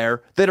out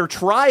there that are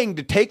trying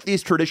to take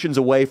these traditions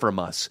away from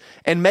us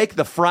and make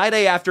the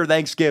Friday after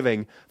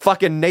Thanksgiving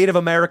fucking Native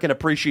American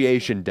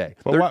Appreciation Day.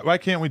 But why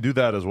can't we do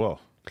that as well?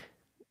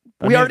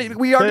 We already do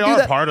that. They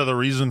are part of the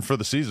reason for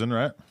the season,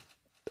 right?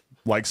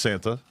 Like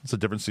Santa. It's a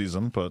different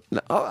season, but...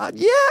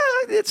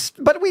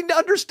 but we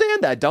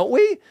understand that, don't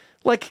we?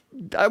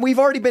 We've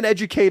already been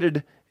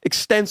educated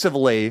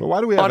extensively. But why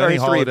do we have on any our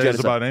history of holidays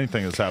genocide. about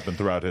anything that's happened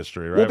throughout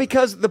history, right? Well,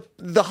 because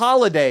the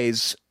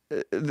holidays...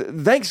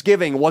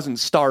 Thanksgiving wasn't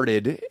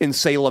started in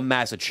Salem,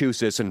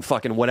 Massachusetts and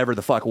fucking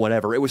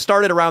whatever. It was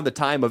started around the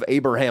time of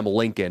Abraham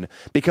Lincoln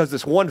because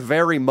this one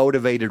very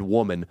motivated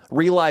woman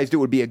realized it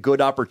would be a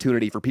good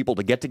opportunity for people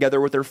to get together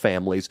with their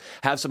families,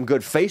 have some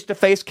good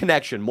face-to-face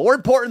connection, more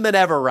important than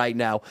ever right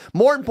now,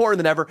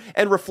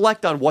 and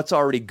reflect on what's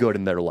already good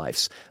in their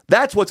lives.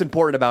 That's what's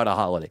important about a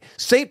holiday.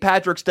 St.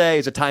 Patrick's Day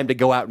is a time to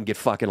go out and get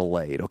fucking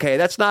laid, okay?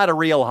 That's not a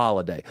real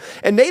holiday.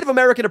 And Native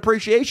American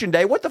Appreciation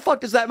Day, what the fuck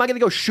does that? Am I going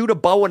to go shoot a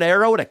bow and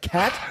arrow at a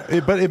cat?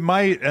 But it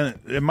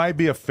might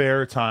be a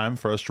fair time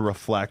for us to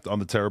reflect on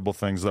the terrible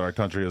things that our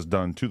country has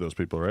done to those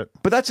people, right?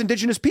 But that's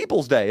Indigenous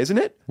Peoples Day, isn't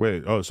it?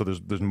 Wait, so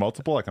there's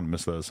multiple? I kind of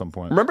missed that at some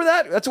point. Remember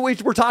that? That's what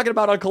we were talking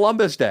about on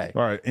Columbus Day.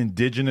 All right,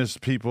 Indigenous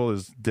people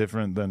is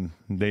different than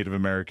Native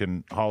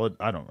American holiday.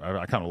 I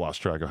kind of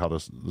lost track of how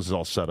this is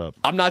all set up.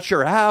 I'm not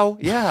sure how.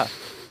 Yeah.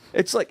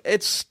 It's like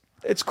it's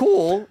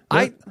cool.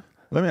 Let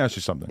me ask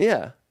you something.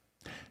 Yeah.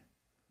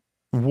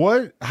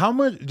 How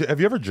much have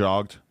you ever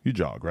jogged? You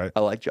jog, right? I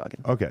like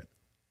jogging. Okay.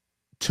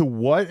 To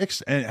what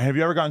extent have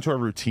you ever gotten to a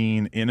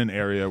routine in an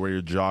area where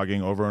you're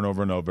jogging over and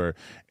over and over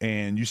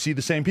and you see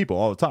the same people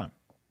all the time?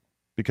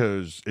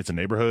 Because it's a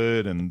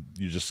neighborhood and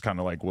you just kind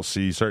of like will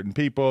see certain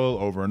people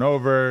over and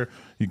over.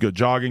 You go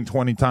jogging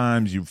 20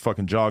 times, you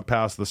fucking jog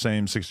past the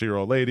same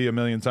 60-year-old lady a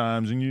million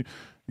times, and you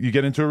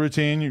get into a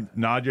routine, you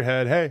nod your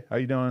head, hey, how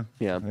you doing?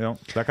 Yeah.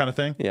 That kind of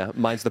thing. Yeah,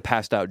 mine's the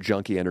passed out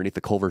junkie underneath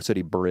the Culver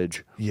City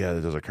Bridge. Yeah,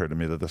 it does occur to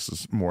me that this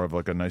is more of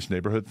like a nice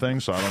neighborhood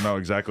thing, so I don't know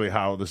exactly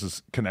how this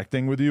is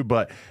connecting with you,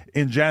 but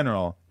in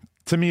general,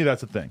 to me,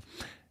 that's a thing.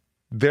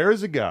 There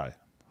is a guy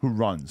who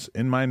runs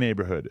in my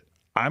neighborhood.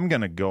 I'm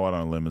going to go out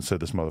on a limb and say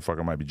this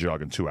motherfucker might be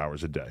jogging 2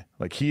 hours a day.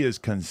 Like, he is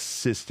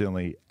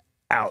consistently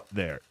out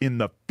there in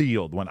the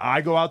field. When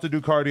I go out to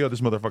do cardio,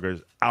 this motherfucker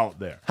is out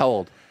there. How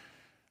old?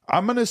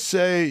 I'm going to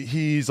say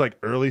he's like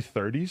early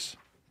 30s,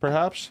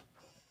 perhaps.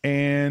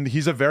 And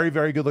he's a very,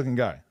 very good looking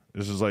guy.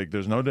 This is like,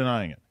 there's no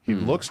denying it. He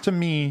looks to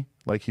me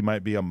like he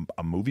might be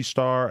a movie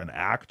star, an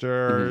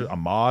actor, a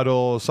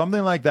model,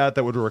 something like that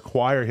would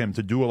require him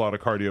to do a lot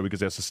of cardio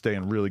because he has to stay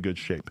in really good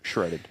shape.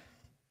 Shredded.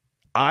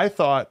 I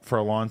thought for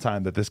a long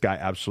time that this guy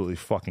absolutely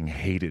fucking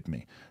hated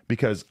me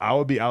because I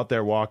would be out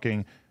there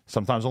walking,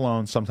 sometimes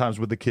alone, sometimes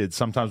with the kids,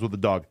 sometimes with the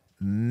dog,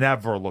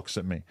 never looks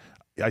at me.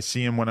 I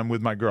see him when I'm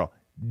with my girl.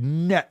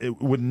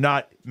 It would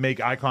not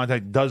make eye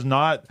contact, does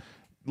not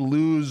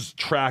lose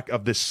track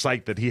of this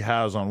sight that he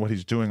has on what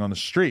he's doing on the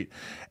street.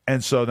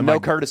 And so then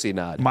no courtesy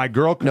nod. My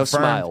girl confirmed no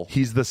smile.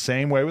 He's the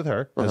same way with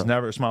her, has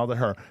never smiled at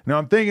her. Now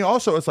I'm thinking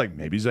also, it's like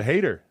maybe he's a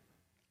hater.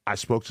 I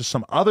spoke to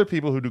some other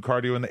people who do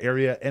cardio in the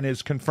area and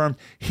it's confirmed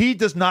he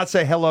does not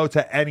say hello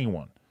to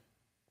anyone.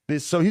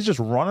 So he's just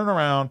running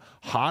around,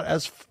 hot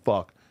as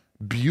fuck,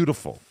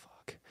 beautiful.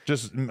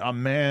 Just a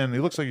man, he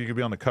looks like he could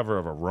be on the cover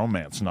of a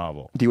romance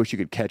novel. Do you wish you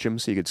could catch him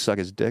so you could suck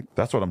his dick?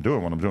 That's what I'm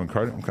doing when I'm doing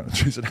cardio. I'm kind of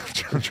choosing,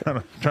 trying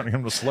to get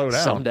him to slow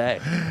down. Someday.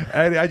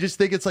 And I just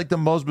think it's like the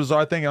most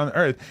bizarre thing on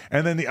earth.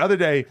 And then the other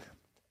day,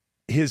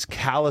 his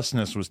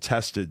callousness was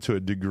tested to a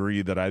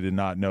degree that I did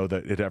not know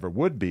that it ever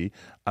would be.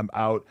 I'm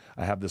out.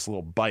 I have this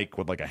little bike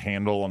with like a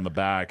handle on the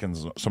back. And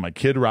so my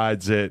kid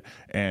rides it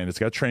and it's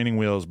got training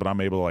wheels, but I'm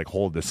able to like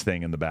hold this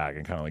thing in the back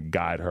and kind of like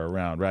guide her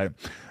around. Right.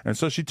 And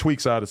so she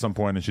tweaks out at some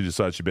point and she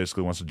decides she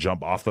basically wants to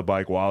jump off the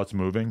bike while it's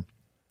moving.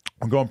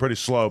 I'm going pretty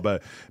slow,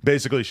 but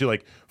basically she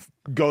like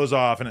goes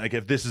off and like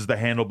if this is the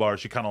handlebar,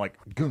 she kind of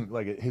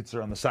like it hits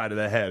her on the side of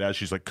the head as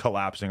she's like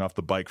collapsing off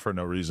the bike for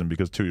no reason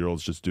because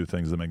 2-year-olds just do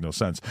things that make no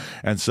sense.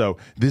 And so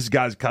this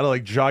guy's kind of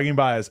like jogging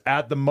by us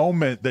at the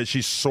moment that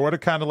she sort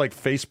of kind of like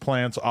face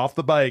plants off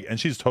the bike and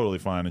she's totally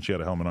fine and she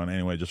had a helmet on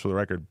anyway, just for the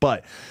record,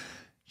 but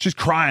she's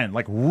crying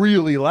like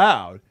really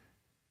loud.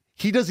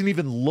 He doesn't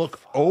even look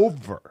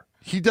over.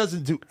 He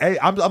doesn't do.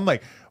 I'm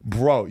like,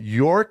 bro,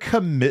 your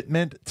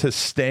commitment to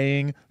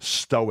staying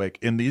stoic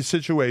in these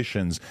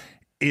situations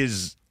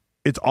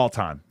it's all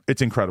time.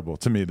 It's incredible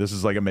to me. This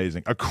is like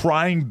amazing. A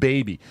crying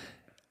baby.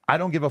 I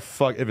don't give a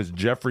fuck if it's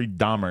Jeffrey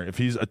Dahmer. If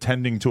he's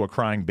attending to a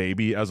crying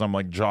baby as I'm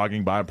like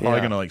jogging by, I'm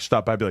probably gonna like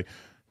stop by and be like,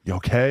 you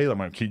okay? I'm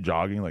gonna keep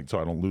jogging like so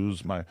I don't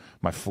lose my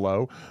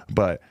flow.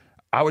 But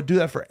I would do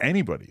that for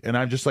anybody. And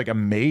I'm just like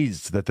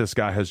amazed that this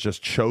guy has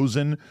just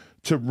chosen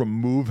to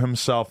remove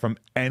himself from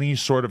any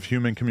sort of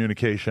human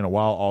communication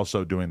while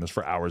also doing this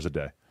for hours a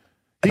day.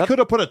 He could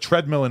have put a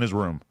treadmill in his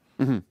room.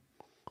 Mm-hmm.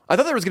 I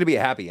thought there was going to be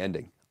a happy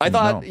ending. I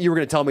thought you were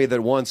going to tell me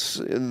that once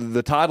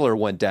the toddler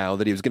went down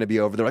that he was going to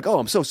be over there like, oh,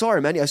 I'm so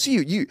sorry, man. I see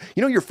you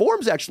know, your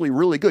form's actually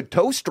really good.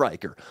 Toe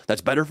striker.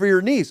 That's better for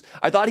your knees.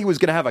 I thought he was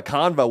going to have a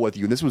convo with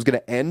you and this was going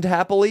to end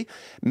happily.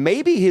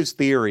 Maybe his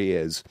theory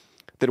is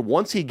that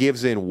once he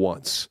gives in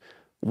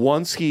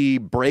once he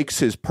breaks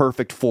his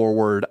perfect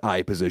forward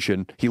eye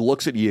position, he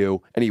looks at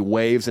you and he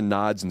waves and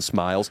nods and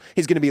smiles.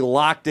 He's going to be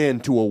locked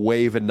into a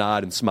wave and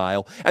nod and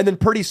smile. And then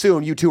pretty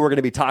soon you two are going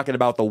to be talking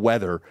about the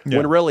weather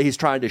when really he's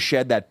trying to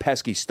shed that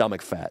pesky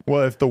stomach fat.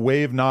 Well, if the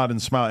wave, nod,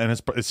 and smile, and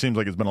it seems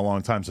like it's been a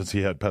long time since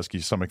he had pesky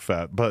stomach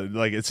fat, but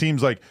like it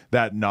seems like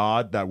that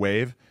nod, that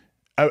wave,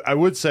 I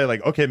would say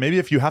like, okay, maybe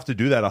if you have to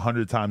do that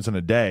 100 times in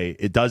a day,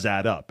 it does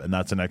add up and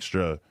that's an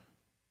extra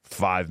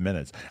 5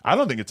 minutes. I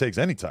don't think it takes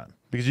any time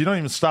because you don't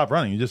even stop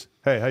running. You just,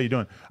 hey, how you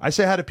doing? I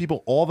say hi to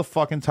people all the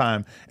fucking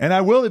time. And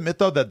I will admit,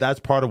 though, that that's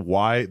part of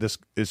why this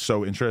is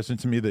so interesting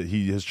to me that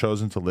he has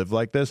chosen to live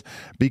like this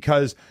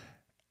because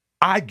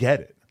I get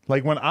it.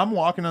 Like when I'm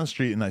walking on the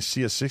street and I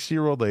see a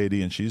 60-year-old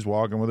lady and she's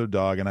walking with her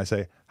dog and I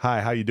say, "Hi,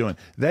 how you doing?"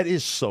 That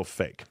is so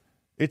fake.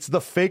 It's the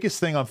fakest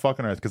thing on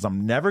fucking earth because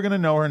I'm never going to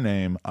know her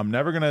name. I'm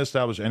never going to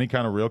establish any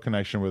kind of real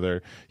connection with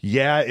her.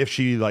 Yeah, if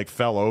she like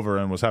fell over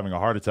and was having a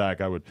heart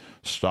attack, I would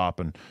stop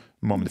and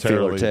momentarily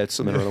feel her tits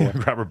and then run away.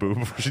 grab her boob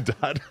before she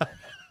died.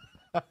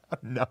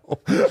 No.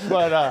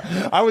 But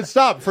I would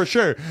stop for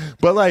sure.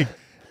 But like,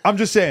 I'm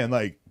just saying,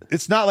 like,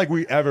 it's not like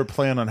we ever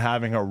plan on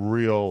having a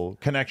real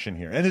connection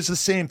here. And it's the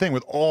same thing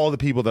with all the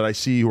people that I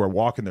see who are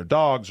walking their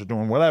dogs or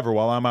doing whatever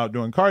while I'm out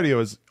doing cardio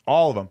is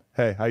all of them.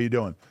 Hey, how you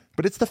doing?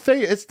 But it's the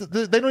fake.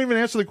 They don't even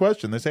answer the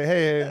question. They say,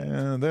 hey,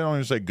 they don't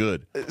even say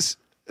good.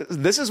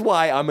 This is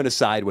why I'm going to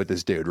side with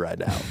this dude right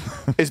now,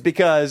 is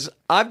because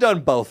I've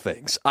done both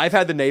things. I've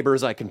had the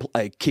neighbors I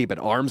keep at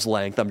arm's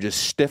length. I'm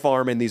just stiff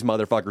arming these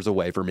motherfuckers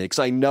away from me because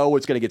I know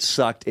it's going to get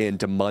sucked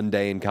into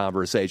mundane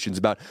conversations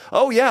about,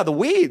 oh yeah, the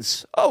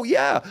weeds. Oh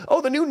yeah.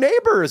 Oh, the new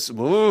neighbors.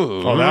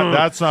 Ooh. Oh,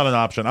 that's not an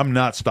option. I'm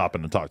not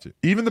stopping to talk to you.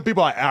 Even the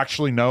people I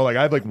actually know, like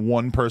I have like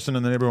one person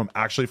in the neighborhood I'm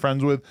actually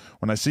friends with.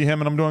 When I see him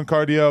and I'm doing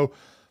cardio,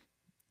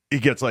 he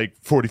gets like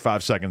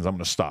 45 seconds, I'm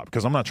going to stop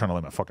because I'm not trying to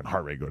let my fucking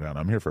heart rate go down.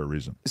 I'm here for a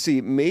reason. See,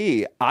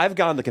 me, I've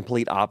gone the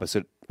complete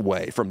opposite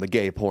way from the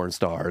gay porn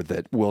star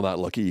that will not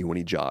look at you when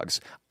he jogs.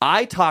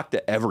 I talk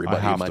to everybody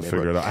in my neighborhood.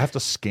 Figure it out. I have to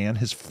scan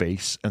his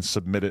face and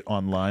submit it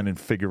online and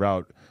figure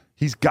out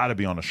he's got to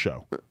be on a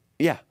show.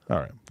 Yeah. All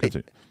right.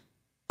 Continue.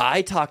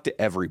 I talk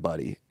to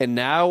everybody, and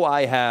now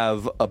I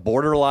have a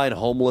borderline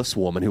homeless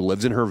woman who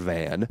lives in her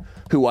van,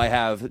 who I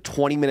have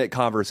 20-minute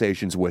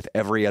conversations with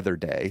every other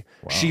day.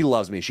 Wow. She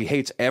loves me. She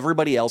hates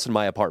everybody else in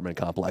my apartment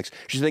complex.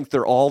 She thinks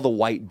they're all the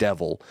white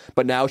devil,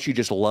 but now she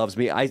just loves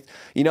me.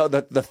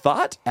 The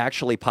thought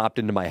actually popped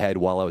into my head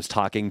while I was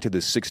talking to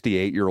this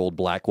 68-year-old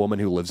black woman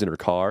who lives in her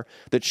car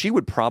that she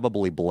would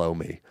probably blow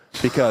me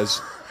because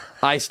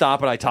I stop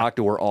and I talk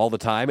to her all the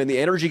time, and the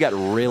energy got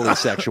really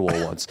sexual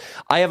once.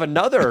 I have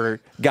another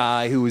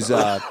guy who's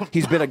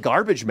he's been a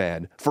garbage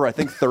man for, I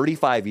think,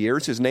 35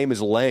 years. His name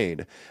is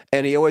Lane,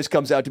 and he always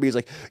comes out to me. He's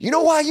like, you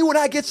know why you and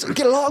I get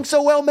along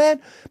so well,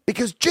 man?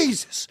 Because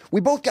Jesus.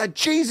 We both got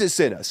Jesus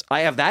in us.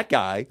 I have that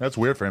guy. That's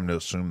weird for him to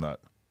assume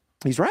that.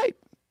 He's right.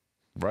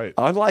 Right.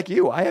 Unlike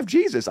you, I have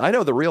Jesus. I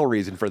know the real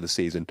reason for the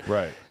season.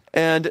 Right.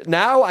 And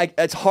now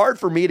it's hard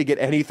for me to get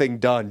anything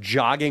done,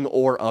 jogging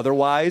or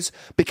otherwise,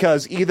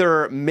 because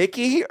either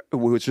Mickey,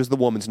 which is the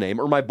woman's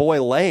name, or my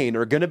boy Lane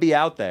are going to be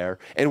out there,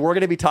 and we're going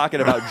to be talking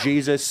about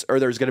Jesus, or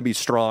there's going to be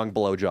strong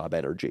blowjob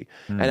energy.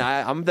 And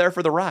I'm there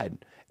for the ride.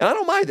 And I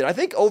don't mind it. I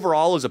think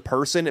overall as a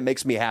person, it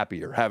makes me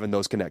happier having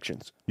those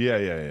connections.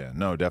 Yeah.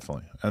 No,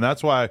 definitely. And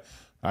that's why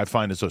I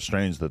find it so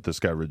strange that this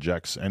guy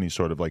rejects any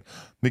sort of like,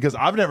 because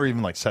I've never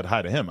even like said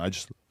hi to him. I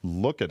just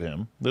look at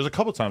him. There's a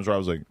couple times where I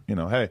was like,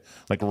 hey,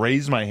 like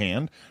raise my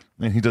hand,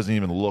 and he doesn't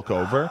even look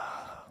over.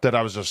 That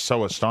I was just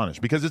so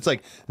astonished because it's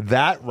like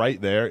that right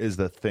there is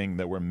the thing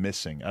that we're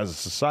missing as a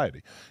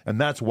society.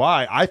 And that's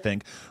why I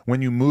think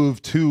when you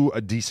move to a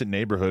decent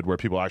neighborhood where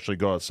people actually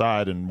go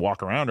outside and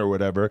walk around or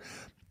whatever,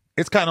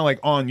 it's kind of like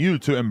on you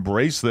to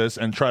embrace this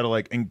and try to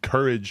like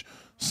encourage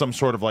some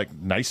sort of like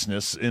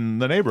niceness in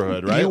the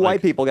neighborhood, right? You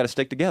white people got to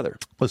stick together.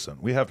 Listen,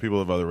 we have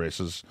people of other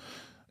races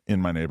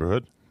in my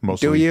neighborhood.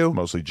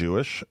 Mostly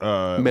Jewish,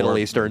 Middle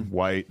Eastern,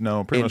 white.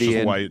 No, pretty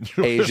Indian, much just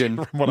white,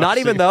 Asian. Not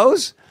even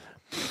those.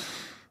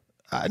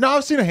 No,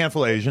 I've seen a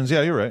handful of Asians.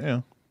 Yeah, you're right.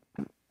 Yeah,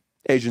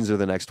 Asians are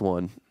the next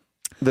one.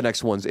 The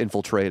next one's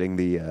infiltrating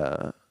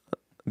the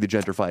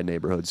gentrified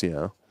neighborhoods.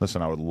 Yeah.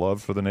 Listen, I would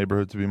love for the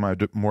neighborhood to be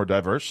more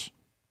diverse.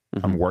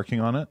 Mm-hmm. I'm working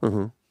on it.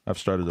 Mm-hmm. I've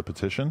started a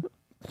petition.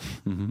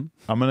 Mm-hmm.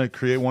 I'm going to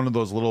create one of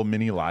those little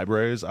mini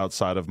libraries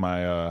outside of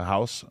my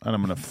house, and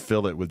I'm going to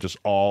fill it with just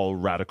all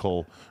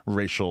radical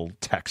racial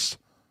text.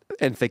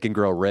 And Think and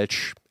Grow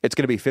Rich. It's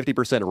going to be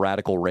 50%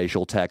 radical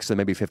racial text and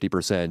maybe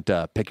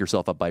 50% pick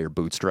yourself up by your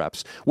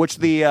bootstraps, which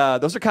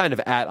those are kind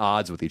of at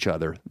odds with each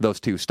other, those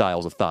two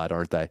styles of thought,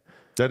 aren't they?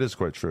 That is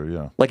quite true,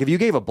 yeah. Like if you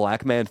gave a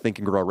black man Think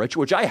and Grow Rich,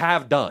 which I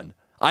have done,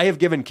 I have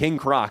given King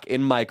Croc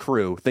in my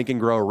crew Think and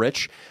Grow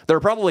Rich. There are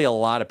probably a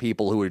lot of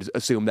people who would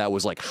assume that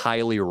was like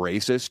highly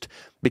racist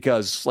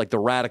because like the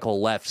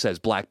radical left says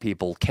black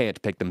people can't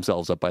pick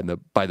themselves up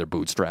by their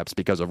bootstraps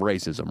because of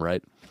racism,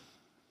 right?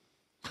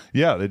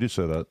 Yeah, they do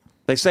say that.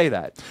 They say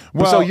that.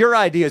 Well, so your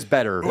idea is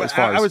better as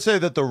far as... I would say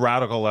that the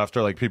radical left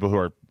are like people who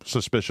are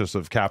suspicious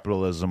of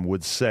capitalism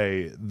would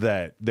say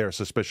that they're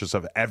suspicious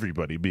of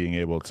everybody being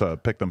able to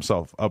pick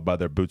themselves up by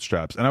their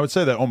bootstraps. And I would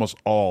say that almost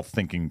all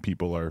thinking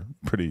people are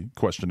pretty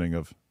questioning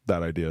of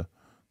that idea.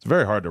 It's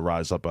very hard to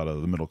rise up out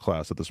of the middle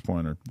class at this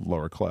point or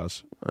lower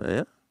class.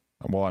 Yeah?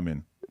 Well, I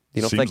mean,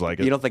 you don't seems think, like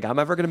it. You don't think I'm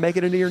ever going to make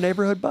it into your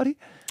neighborhood, buddy?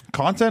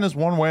 Content is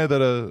one way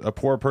that a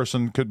poor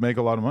person could make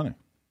a lot of money.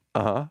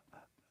 Uh-huh.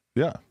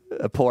 Yeah.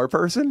 A poor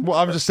person? Well,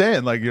 I'm just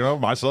saying, like,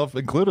 myself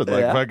included.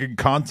 Like, fucking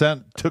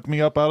content took me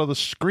up out of the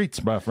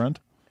streets, my friend.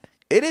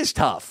 It is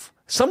tough.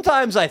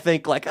 Sometimes I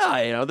think, like,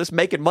 this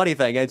making money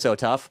thing ain't so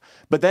tough.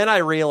 But then I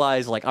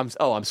realize, like,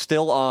 I'm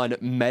still on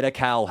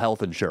Medi-Cal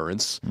health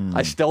insurance.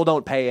 I still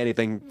don't pay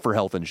anything for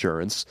health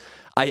insurance.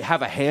 I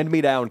have a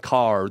hand-me-down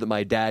car that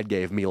my dad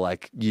gave me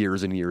like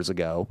years and years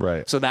ago.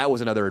 Right. So that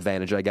was another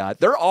advantage I got.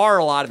 There are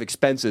a lot of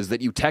expenses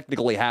that you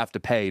technically have to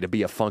pay to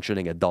be a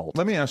functioning adult.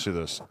 Let me ask you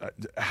this.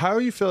 How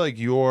do you feel like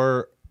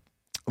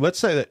let's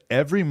say that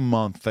every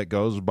month that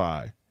goes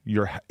by,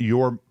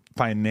 your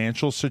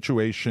financial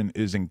situation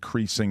is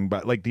increasing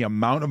by, like, the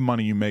amount of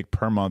money you make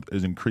per month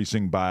is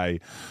increasing by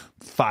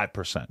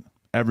 5%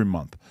 every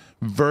month,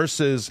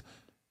 versus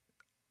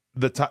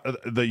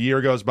the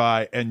year goes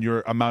by and your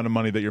amount of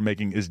money that you're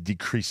making is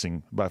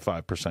decreasing by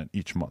 5%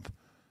 each month.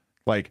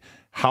 Like,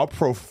 how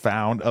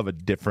profound of a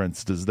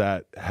difference does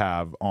that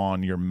have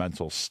on your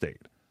mental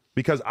state?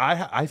 Because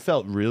I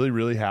felt really,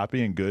 really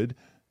happy and good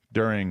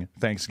during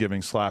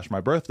Thanksgiving / my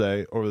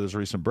birthday over this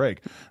recent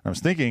break. And I was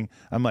thinking,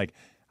 I'm like,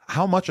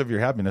 how much of your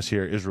happiness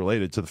here is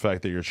related to the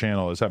fact that your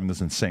channel is having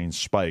this insane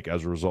spike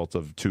as a result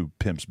of two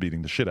pimps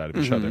beating the shit out of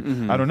each other?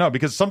 I don't know,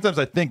 because sometimes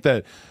I think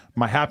that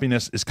my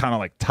happiness is kind of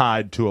like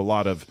tied to a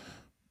lot of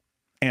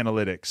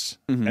analytics,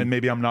 and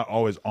maybe I'm not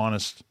always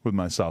honest with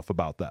myself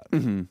about that.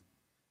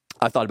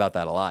 I've thought about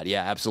that a lot.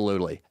 Yeah,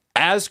 absolutely.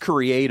 As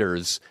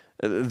creators,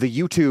 the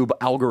YouTube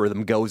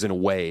algorithm goes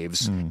in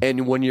waves,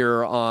 and when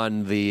you're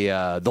on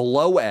the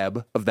low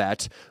ebb of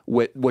that,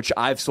 which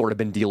I've sort of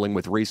been dealing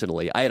with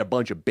recently, I had a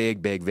bunch of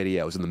big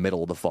videos in the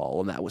middle of the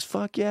fall, and that was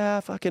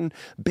fucking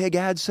big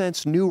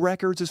AdSense, new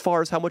records as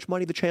far as how much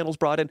money the channel's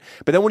brought in.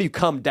 But then when you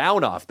come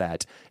down off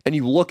that and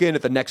you look in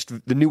at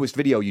the newest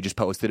video you just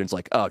posted, and it's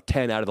like,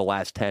 10 out of the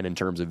last 10 in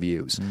terms of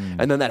views,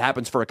 and then that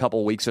happens for a couple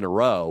of weeks in a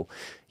row.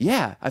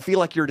 Yeah, I feel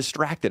like you're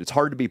distracted. It's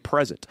hard to be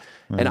present,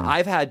 and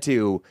I've had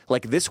to,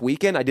 like, this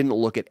weekend, I didn't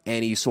look at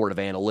any sort of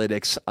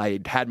analytics. I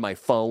had my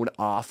phone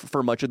off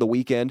for much of the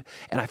weekend,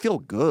 and I feel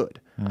good.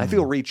 I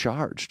feel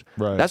recharged.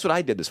 Right. That's what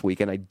I did this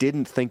weekend. I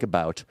didn't think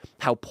about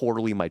how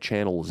poorly my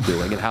channel is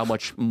doing and how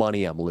much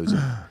money I'm losing.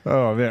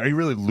 Oh, man. Are you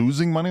really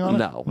losing money on it?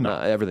 No,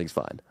 everything's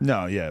fine.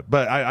 No, yeah.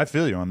 But I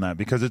feel you on that,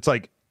 because it's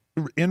like,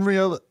 in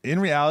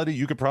reality,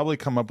 you could probably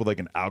come up with like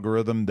an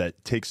algorithm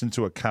that takes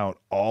into account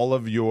all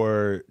of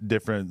your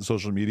different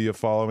social media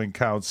following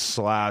counts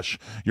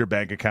 / your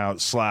bank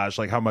account /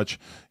 like how much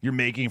you're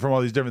making from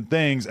all these different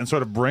things, and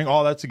sort of bring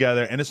all that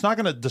together. And it's not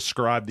going to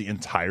describe the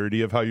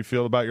entirety of how you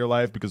feel about your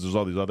life, because there's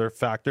all these other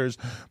factors.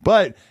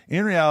 But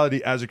in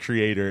reality, as a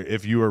creator,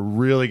 if you are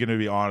really going to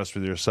be honest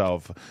with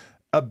yourself,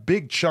 a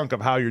big chunk of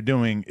how you're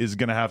doing is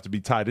going to have to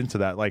be tied into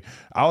that. Like,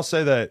 I'll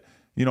say that,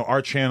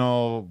 our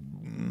channel,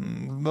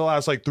 the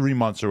last like 3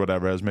 months or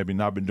whatever, has maybe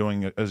not been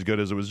doing as good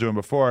as it was doing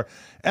before.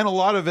 And a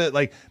lot of it,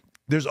 like,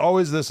 there's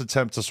always this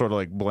attempt to sort of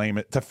like blame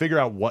it, to figure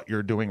out what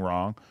you're doing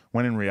wrong,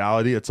 when in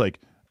reality, it's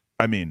like,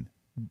 I mean,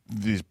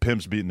 these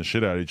pimps beating the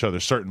shit out of each other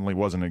certainly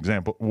was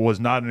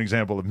not an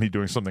example of me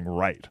doing something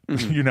right.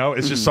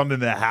 It's just something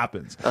that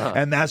happens.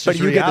 And that's just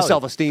But you reality. get the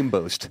self-esteem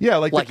boost. Yeah,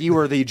 like you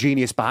were the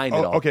genius behind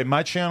it all. Okay,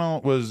 my channel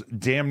was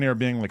damn near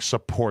being like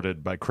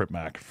supported by Crip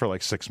Mac for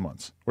like 6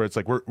 months, where it's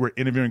like we're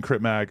interviewing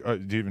Crip Mac. Do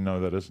you even know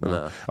who that is?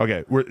 No.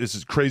 Okay, this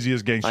is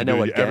craziest gangster I know dude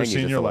what you gang ever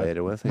seen in your life.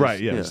 with.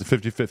 Right, yeah, it's the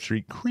 55th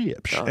Street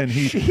Crips. Oh, and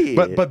shit.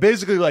 but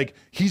basically, like,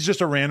 he's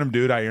just a random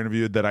dude I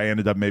interviewed that I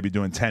ended up maybe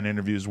doing 10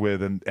 interviews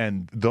with,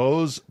 and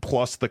those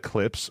plus the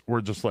clips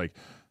were just like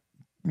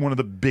one of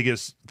the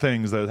biggest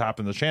things that has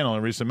happened to the channel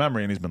in recent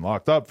memory. And he's been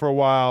locked up for a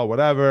while,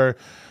 whatever.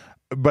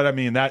 But I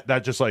mean, that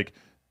just, like,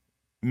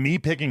 me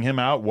picking him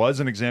out was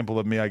an example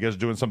of me, I guess,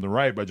 doing something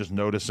right by just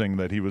noticing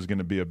that he was going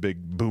to be a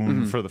big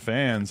boon for the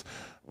fans.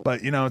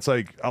 But, it's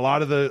like a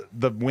lot of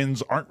the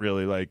wins aren't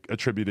really like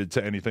attributed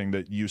to anything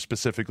that you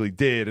specifically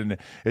did. And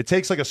it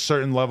takes like a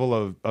certain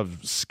level of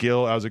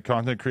skill as a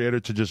content creator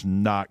to just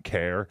not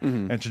care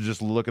and to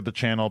just look at the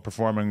channel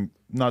performing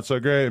not so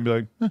great and be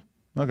like,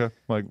 okay,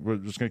 like, we're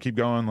just going to keep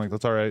going. Like,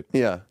 that's all right.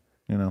 Yeah.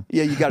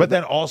 Yeah, you got. But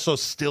then also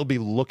still be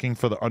looking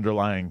for the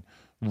underlying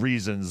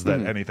reasons that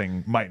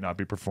anything might not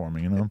be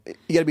performing. You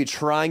got to be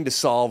trying to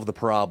solve the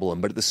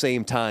problem, but at the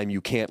same time, you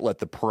can't let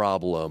the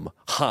problem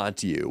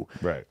haunt you.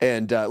 Right.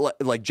 And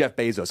like Jeff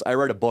Bezos, I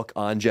read a book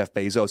on Jeff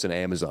Bezos and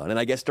Amazon, and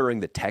I guess during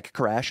the tech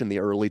crash in the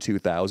early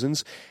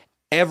 2000s,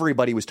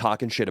 everybody was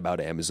talking shit about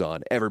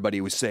Amazon. Everybody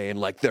was saying,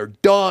 like, they're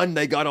done.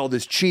 They got all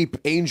this cheap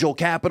angel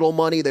capital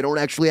money. They don't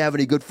actually have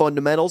any good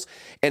fundamentals.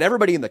 And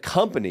everybody in the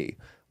company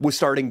was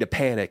starting to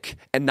panic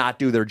and not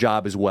do their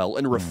job as well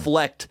and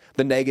reflect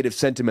the negative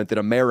sentiment that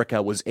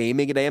America was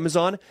aiming at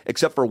Amazon,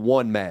 except for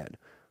one man,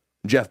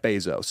 Jeff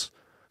Bezos,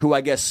 who I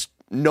guess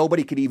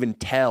nobody could even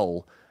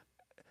tell.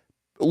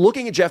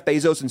 Looking at Jeff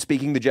Bezos and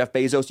speaking to Jeff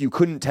Bezos, you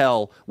couldn't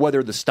tell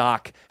whether the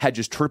stock had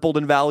just tripled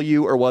in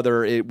value or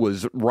whether it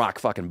was rock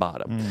fucking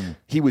bottom.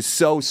 He was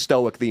so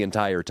stoic the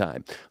entire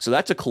time. So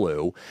that's a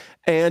clue.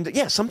 And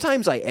yeah,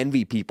 sometimes I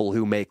envy people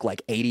who make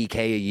like $80K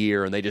a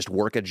year and they just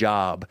work a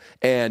job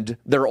and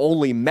their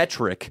only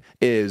metric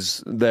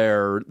is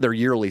their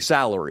yearly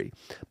salary.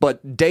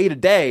 But day to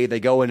day, they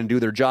go in and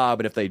do their job,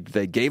 and if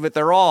they gave it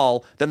their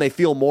all, then they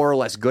feel more or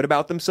less good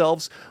about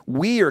themselves.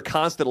 We are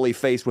constantly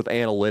faced with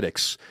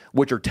analytics,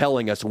 which are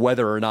telling us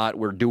whether or not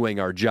we're doing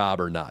our job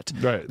or not.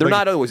 Right. They're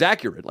not always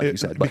accurate, like you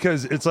said. But.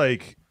 Because it's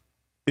like,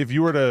 if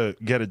you were to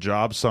get a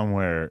job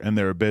somewhere and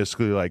they were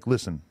basically like,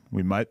 listen,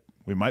 we might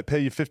pay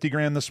you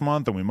 $50,000 this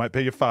month, and we might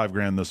pay you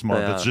 $5,000 this month.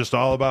 Yeah. It's just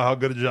all about how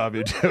good a job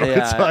you do.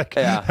 Yeah, It's like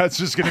yeah. that's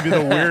just going to be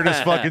the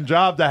weirdest fucking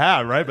job to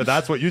have, right? But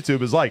that's what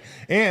YouTube is like,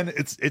 and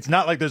it's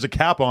not like there's a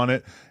cap on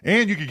it,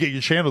 and you could get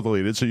your channel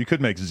deleted, so you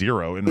could make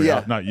zero. In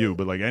reality, not you,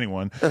 but like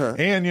anyone,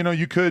 and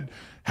you could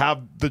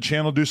have the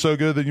channel do so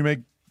good that you make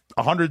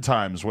 100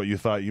 times what you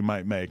thought you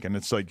might make, and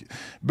it's like,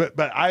 but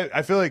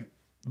I feel like,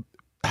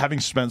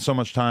 having spent so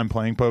much time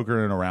playing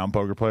poker and around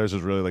poker players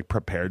has really like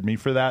prepared me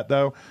for that,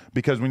 though,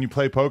 because when you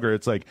play poker,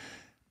 it's like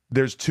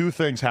there's two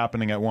things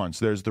happening at once.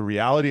 There's the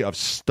reality of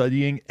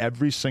studying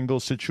every single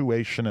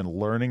situation and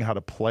learning how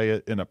to play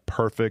it in a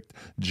perfect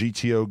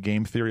GTO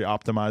game theory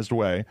optimized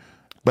way.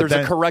 But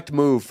There's a correct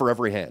move for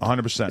every hand.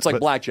 100%. It's like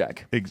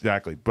blackjack.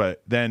 Exactly.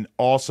 But then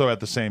also at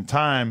the same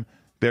time,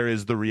 there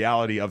is the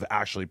reality of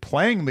actually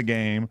playing the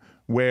game,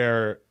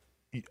 where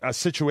a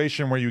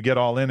situation where you get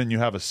all in and you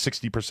have a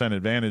 60%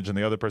 advantage and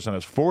the other person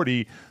has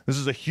 40, this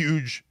is a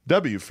huge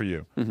W for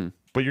you.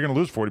 But you're going to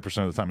lose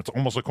 40% of the time. It's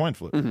almost a coin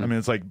flip. I mean,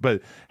 it's like,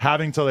 but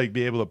having to like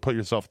be able to put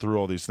yourself through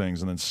all these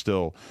things and then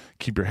still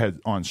keep your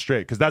head on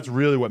straight, because that's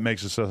really what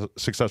makes a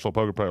successful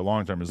poker player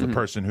long term, is the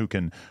person who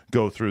can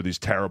go through these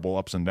terrible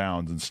ups and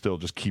downs and still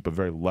just keep a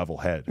very level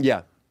head.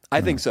 Yeah. I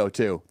think so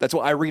too. That's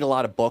why I read a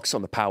lot of books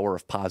on the power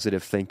of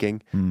positive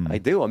thinking. I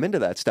do. I'm into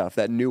that stuff,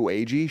 that new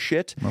agey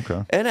shit.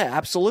 Okay. And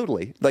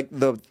absolutely, like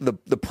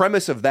the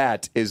premise of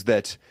that is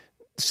that,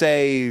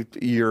 say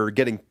you're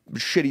getting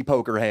shitty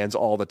poker hands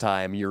all the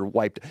time, you're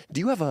wiped.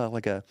 Do you have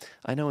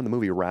I know in the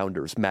movie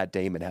Rounders, Matt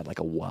Damon had like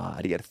a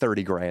wad. He had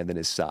 30 grand in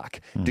his sock.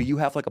 Do you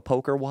have like a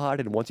poker wad,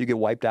 and once you get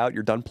wiped out,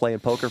 you're done playing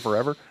poker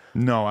forever?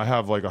 No, I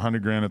have like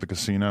 100 grand at the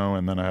casino,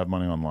 and then I have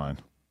money online.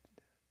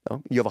 Oh,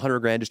 you have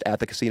 100 grand just at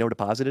the casino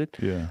deposited?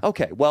 Yeah.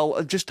 Okay.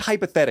 Well, just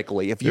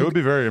hypothetically, if you It would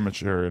be very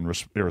immature and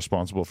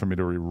irresponsible for me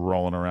to be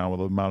rolling around with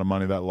an amount of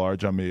money that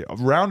large on me.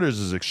 Rounders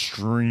is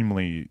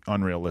extremely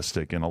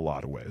unrealistic in a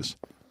lot of ways.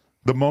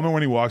 The moment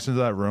when he walks into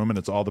that room and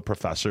it's all the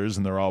professors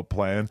and they're all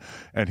playing,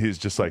 and he's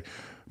just like,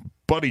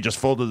 Buddy just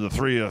folded the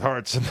 3 of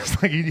hearts, and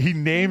it's like he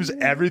names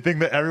everything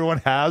that everyone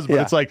has, but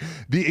it's like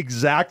the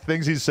exact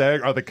things he's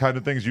saying are the kind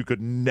of things you could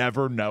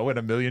never know in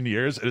a million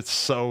years. And it's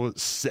so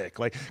sick,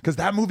 like, because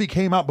that movie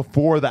came out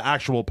before the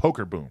actual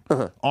poker boom.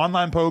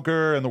 Online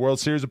poker and the World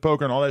Series of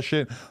Poker and all that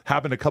shit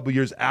happened a couple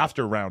years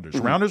after Rounders.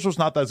 Rounders was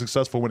not that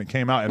successful when it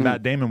came out, and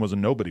Matt Damon was a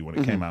nobody when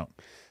it came out.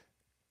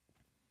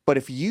 But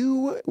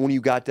when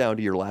you got down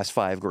to your last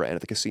 5 grand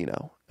at the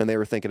casino and they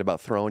were thinking about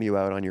throwing you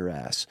out on your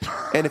ass,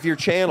 and if your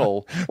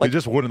channel, they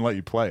just wouldn't let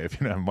you play if you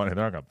didn't have money,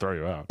 they're not going to throw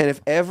you out. And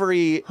if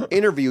every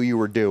interview you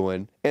were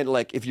doing, and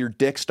like if your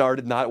dick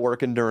started not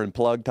working during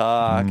plug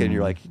talk, and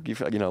you're like,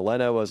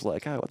 Leno was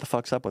like, oh, what the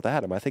fuck's up with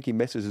Adam? I think he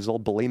misses his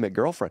old bulimic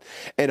girlfriend.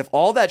 And if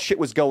all that shit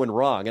was going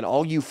wrong and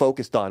all you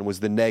focused on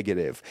was the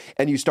negative,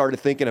 and you started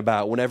thinking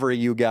about whenever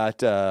you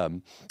got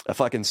a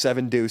fucking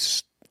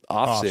 7-deuce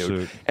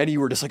offsuit, and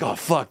you were just like, oh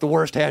fuck, the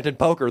worst hand in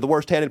poker.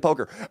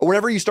 Or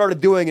whenever you started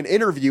doing an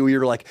interview,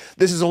 you're like,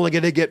 this is only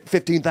going to get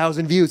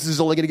 15,000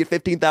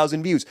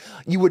 views.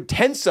 You would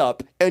tense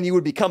up and you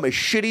would become a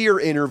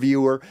shittier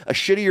interviewer, a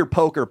shittier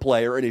poker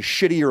player, and a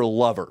shittier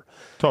lover.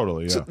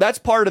 Totally, yeah. So that's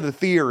part of the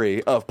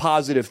theory of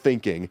positive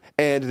thinking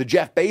and the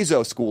Jeff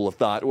Bezos school of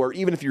thought, where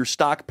even if your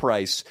stock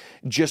price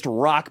just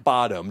rock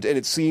bottomed and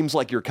it seems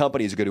like your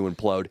company is going to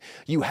implode,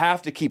 you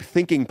have to keep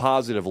thinking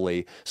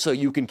positively so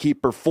you can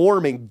keep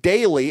performing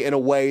daily in a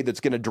way that's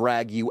going to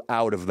drag you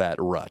out of that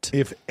rut.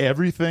 If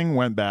everything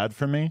went bad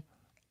for me,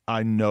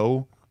 I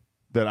know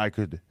that I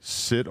could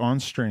sit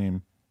on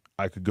stream,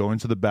 I could go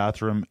into the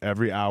bathroom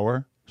every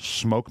hour,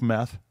 smoke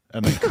meth,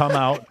 and then come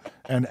out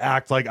and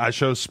act like I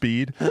show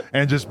speed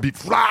and just be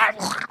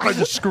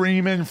just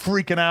screaming,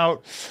 freaking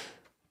out.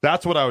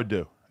 That's what I would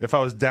do if I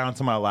was down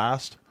to my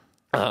last.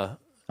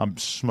 I'm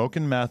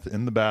smoking meth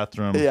in the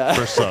bathroom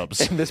for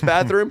subs. In this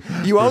bathroom?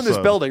 You own this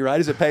building, right?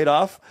 Is it paid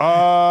off?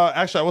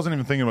 Actually, I wasn't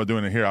even thinking about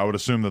doing it here. I would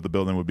assume that the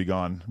building would be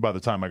gone by the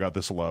time I got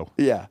this low.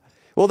 Yeah.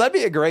 Well, that'd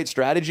be a great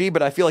strategy,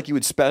 but I feel like you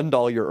would spend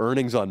all your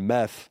earnings on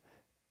meth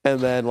and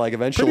then like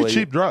eventually... Pretty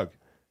cheap drug.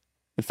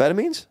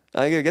 Amphetamines?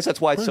 I guess that's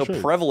why it's so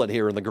prevalent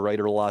here in the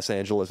greater Los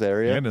Angeles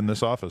area. And in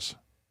this office.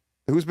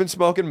 Who's been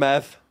smoking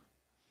meth?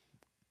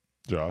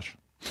 Josh.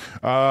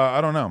 I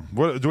don't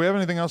know. Do we have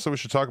anything else that we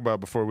should talk about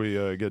before we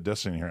get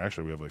Destiny here?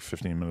 Actually, we have like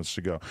 15 minutes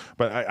to go.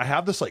 But I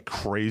have this like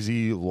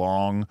crazy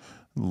long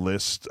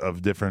list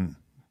of different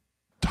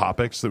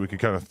topics that we could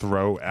kind of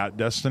throw at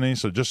Destiny.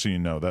 So just so you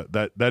know,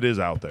 that is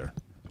out there.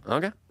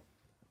 Okay.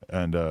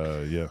 And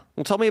yeah.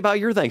 Well, tell me about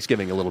your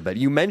Thanksgiving a little bit.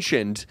 You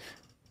mentioned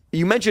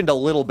a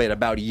little bit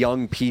about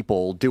young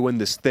people doing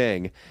this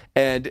thing,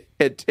 and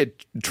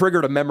it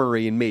triggered a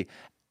memory in me.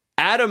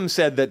 Adam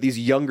said that these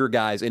younger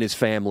guys in his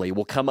family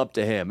will come up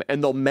to him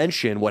and they'll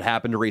mention what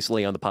happened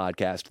recently on the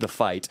podcast, the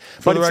fight.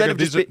 For the record,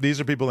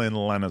 these are people in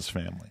Lena's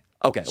family.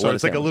 Okay. So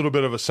it's like a little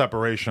bit of a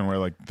separation where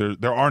like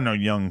there are no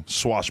young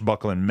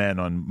swashbuckling men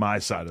on my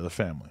side of the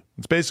family.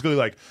 It's basically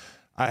like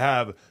I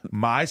have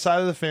my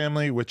side of the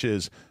family, which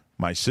is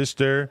my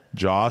sister,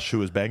 Josh, who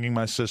was banging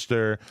my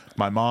sister,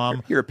 my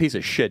mom. You're a piece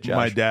of shit, Josh.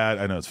 My dad.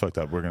 I know it's fucked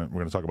up. We're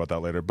gonna talk about that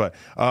later. But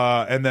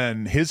and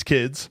then his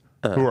kids.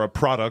 Who are a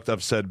product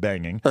of said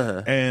banging,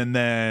 and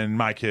then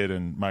my kid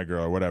and my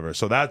girl or whatever.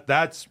 So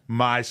that's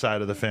my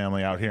side of the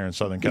family out here in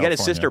Southern California. You got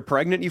his sister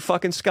pregnant, you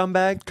fucking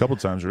scumbag? A couple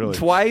times, really.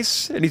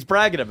 Twice? And he's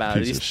bragging about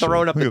it. He's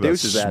throwing up the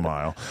deuces at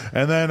smile.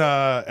 And then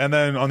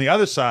on the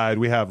other side,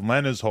 we have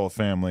Lena's whole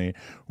family,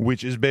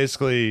 which is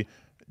basically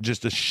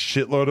just a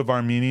shitload of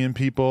Armenian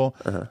people.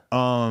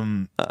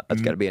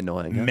 That's got to be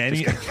annoying. Huh?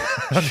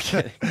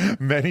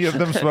 Many of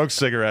them smoke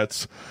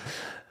cigarettes.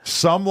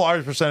 Some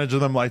large percentage of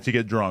them like to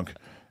get drunk.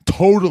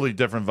 Totally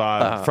different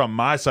vibe from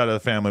my side of the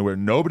family, where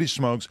nobody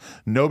smokes,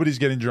 nobody's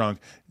getting drunk,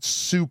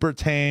 super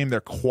tame, they're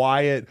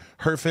quiet.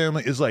 Her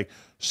family is like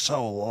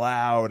so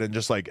loud and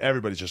just like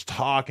everybody's just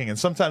talking, and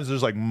sometimes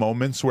there's like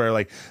moments where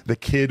like the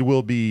kid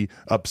will be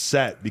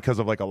upset because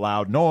of like a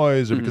loud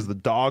noise or because the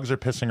dogs are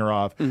pissing her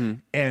off,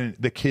 and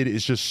the kid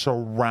is just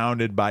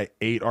surrounded by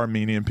 8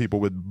 Armenian people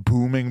with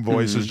booming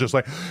voices, just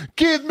like,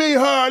 give me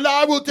her and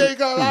I will take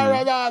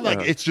her,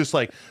 like it's just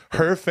like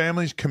her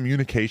family's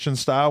communication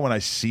style. When I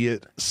see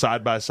it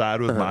side by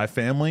side with my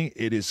family,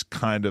 it is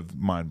kind of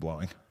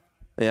mind-blowing.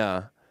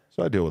 Yeah.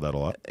 So I deal with that a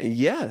lot.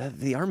 Yeah,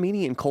 the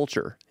Armenian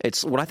culture.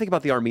 It's when I think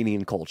about the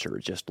Armenian culture,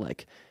 it's just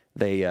like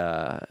they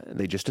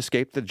just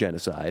escaped the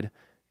genocide.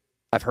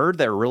 I've heard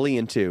they're really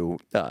into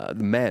the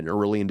men are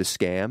really into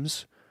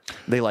scams.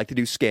 They like to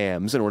do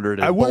scams in order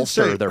to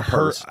bolster their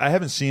purse. I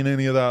haven't seen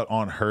any of that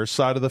on her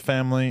side of the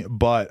family,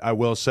 but I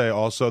will say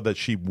also that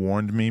she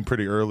warned me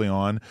pretty early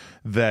on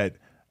that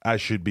I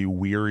should be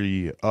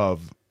weary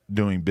of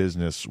doing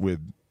business with,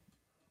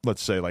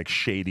 let's say, like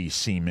shady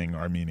seeming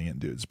Armenian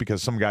dudes,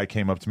 because some guy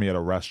came up to me at a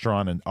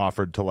restaurant and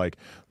offered to like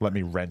let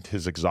me rent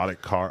his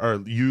exotic car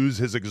or use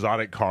his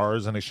exotic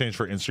cars in exchange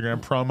for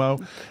Instagram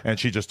promo, and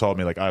she just told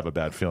me like I have a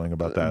bad feeling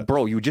about that.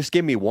 Bro, you just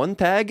give me one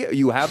tag,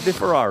 you have the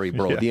Ferrari,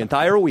 bro. The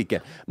entire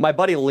weekend. My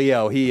buddy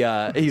Leo,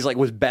 he's like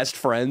was best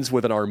friends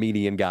with an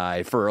Armenian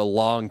guy for a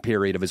long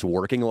period of his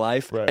working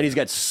life, and he's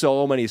got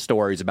so many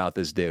stories about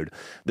this dude.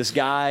 This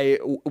guy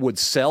would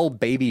sell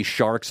baby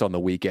sharks on the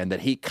weekend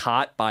that he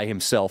caught by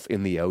himself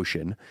in the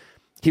ocean.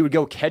 He would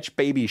go catch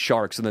baby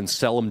sharks and then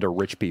sell them to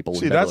rich people.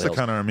 See, that's the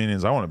kind of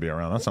Armenians I want to be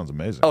around. That sounds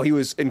amazing. Oh, he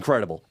was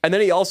incredible. And then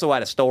he also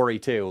had a story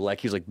too. Like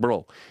he's like,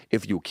 bro,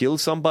 if you kill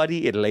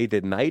somebody at late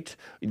at night,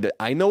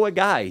 I know a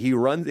guy. He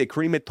runs a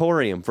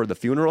crematorium for the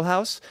funeral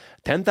house.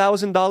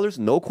 $10,000,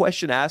 no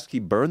question asked. He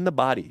burned the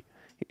body.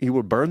 He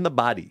would burn the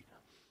body.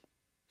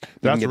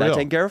 You can get that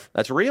taken care of?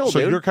 That's real, so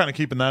dude. You're kind of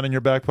keeping that in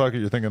your back pocket.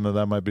 You're thinking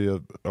that might be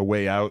a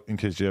way out in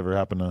case you ever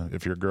happen to,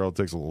 if your girl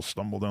takes a little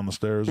stumble down the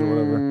stairs or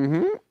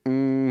whatever.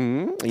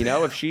 You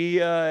know,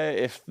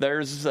 if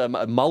there's a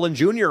Mullen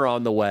Jr.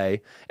 on the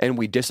way and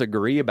we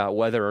disagree about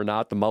whether or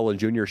not the Mullen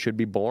Jr. should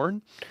be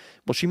born,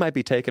 well, she might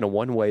be taking a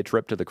one-way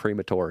trip to the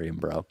crematorium,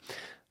 bro.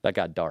 That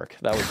got dark.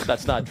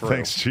 That's not true.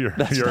 Thanks to your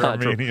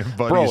Armenian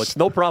buddies. Bro, it's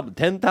no problem.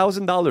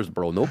 $10,000,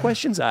 bro. No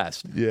questions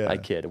asked. Yeah. I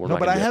kid.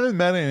 I haven't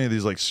met any of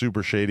these like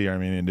super shady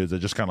Armenian dudes. I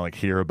just kind of like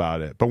hear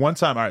about it. But one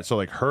time, all right, so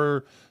like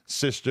her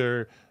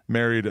sister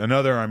married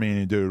another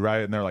Armenian dude, right?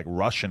 And they're like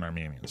Russian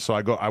Armenians. So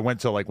I went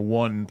to like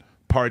one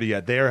party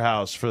at their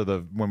house for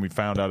when we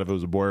found out if it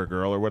was a boy or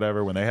girl or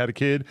whatever when they had a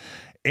kid.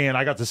 And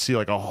I got to see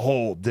like a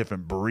whole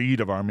different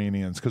breed of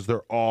Armenians because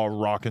they're all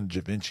rocking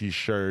Givenchy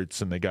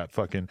shirts and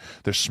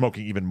they're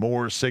smoking even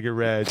more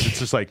cigarettes. It's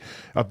just like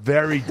a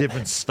very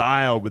different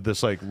style with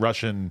this like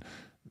Russian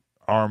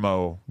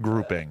Armo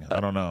grouping. I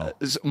don't know.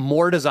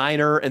 More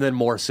designer and then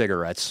more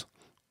cigarettes.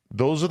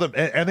 Those are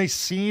and they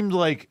seemed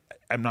like,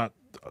 I'm not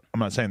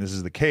saying this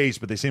is the case,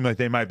 but they seem like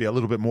they might be a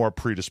little bit more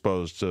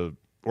predisposed to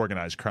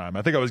organized crime.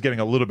 I think I was getting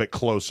a little bit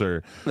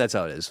closer. That's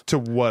how it is. To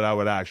what I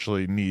would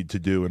actually need to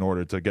do in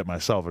order to get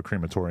myself a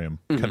crematorium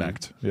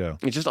connect. Yeah.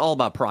 It's just all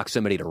about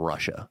proximity to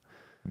Russia.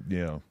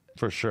 Yeah,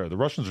 for sure. The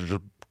Russians are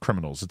just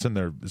criminals. It's in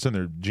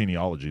their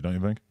genealogy, don't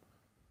you think?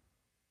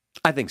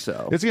 I think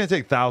so. It's going to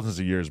take thousands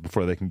of years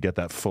before they can get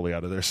that fully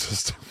out of their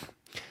system.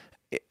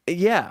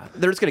 Yeah,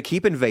 they're just going to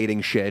keep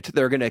invading shit.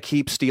 They're going to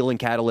keep stealing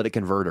catalytic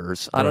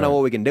converters. I don't know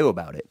what we can do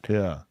about it.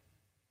 Yeah.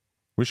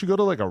 We should go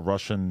to like a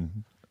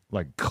Russian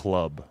like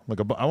club.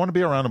 I want to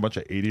be around a bunch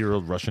of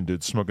 80-year-old Russian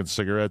dudes smoking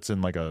cigarettes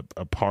in like a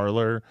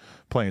parlor,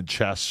 playing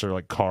chess or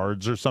like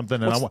cards or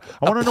something. And I want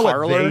to know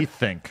what they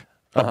think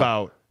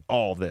about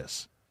all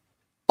this.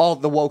 All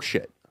the woke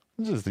shit.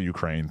 This is the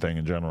Ukraine thing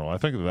in general. I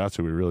think that's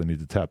who we really need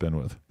to tap in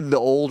with. The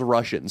old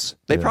Russians.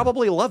 They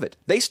probably love it.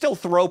 They still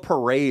throw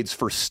parades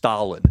for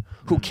Stalin,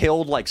 who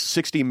killed like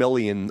 60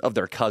 million of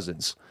their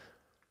cousins.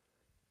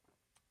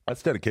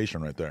 That's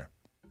dedication right there.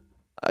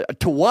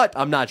 To what?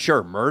 I'm not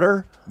sure.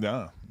 Murder?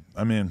 Yeah.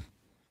 I mean,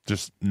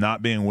 just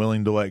not being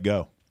willing to let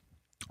go.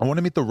 I want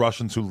to meet the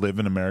Russians who live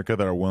in America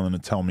that are willing to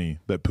tell me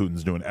that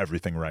Putin's doing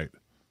everything right.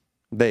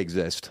 They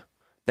exist.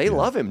 They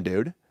love him,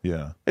 dude.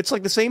 Yeah. It's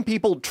like the same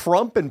people.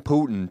 Trump and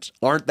Putin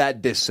aren't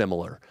that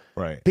dissimilar.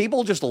 Right.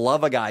 People just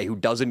love a guy who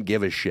doesn't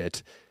give a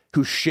shit,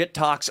 who shit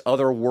talks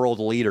other world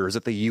leaders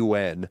at the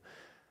UN.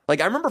 Like,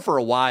 I remember for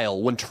a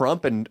while when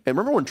Trump and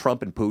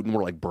Putin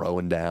were like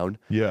broing down.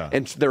 Yeah.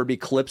 And there would be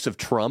clips of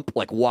Trump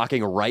like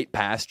walking right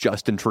past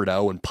Justin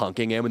Trudeau and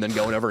punking him and then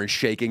going over and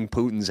shaking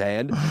Putin's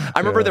hand. I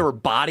remember there were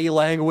body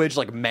language,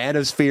 like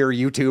manosphere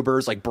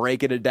YouTubers like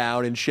breaking it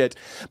down and shit.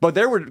 But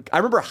I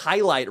remember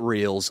highlight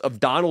reels of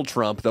Donald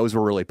Trump. Those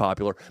were really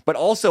popular. But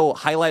also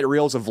highlight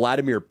reels of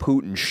Vladimir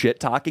Putin shit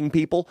talking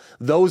people.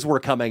 Those were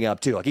coming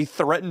up too. Like he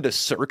threatened to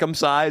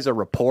circumcise a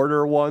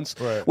reporter once,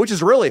 which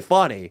is really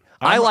funny.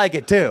 I like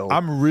it too.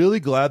 I'm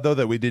really glad though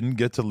that we didn't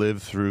get to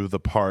live through the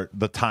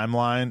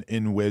timeline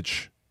in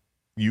which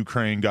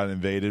Ukraine got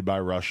invaded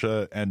by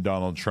Russia and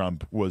Donald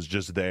Trump was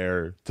just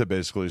there to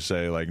basically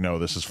say like, no,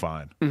 this is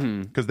fine.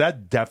 Because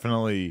that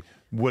definitely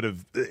would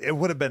have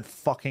been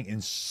fucking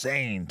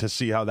insane to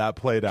see how that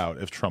played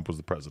out if Trump was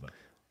the president.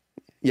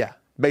 Yeah.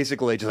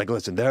 Basically, just like,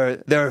 listen, there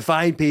are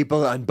fine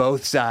people on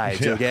both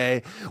sides,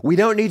 okay? We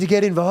don't need to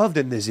get involved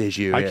in this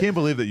issue. I can't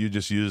believe that you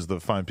just used the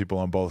fine people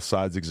on both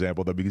sides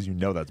example, though, because you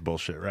know that's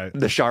bullshit, right?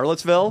 The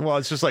Charlottesville? Well,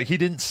 it's just like, he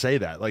didn't say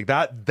that. Like,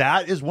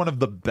 that is one of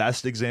the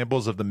best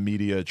examples of the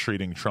media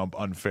treating Trump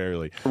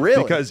unfairly.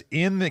 Really? Because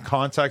in the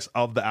context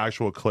of the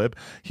actual clip,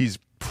 he's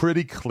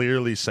pretty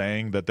clearly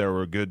saying that there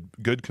were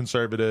good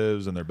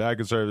conservatives and they're bad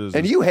conservatives.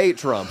 And you hate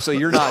Trump, so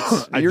you're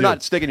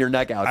not sticking your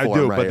neck out for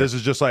him right but here. this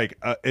is just like,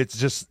 it's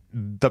just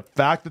the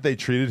fact that they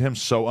treated him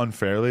so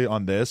unfairly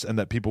on this and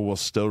that people will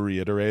still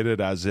reiterate it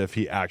as if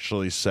he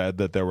actually said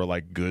that there were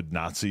like good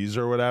Nazis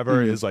or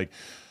whatever is like,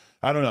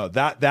 I don't know.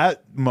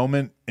 That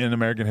moment in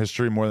American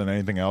history more than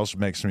anything else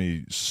makes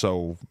me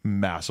so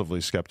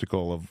massively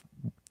skeptical of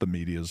the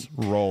media's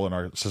role in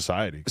our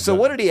society. So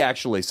what did he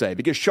actually say?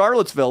 Because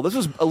Charlottesville, this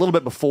was a little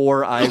bit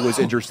before I was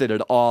interested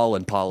at all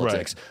in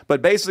politics. Right.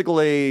 But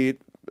basically,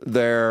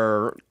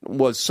 there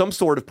was some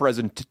sort of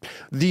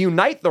the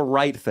Unite the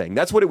Right thing.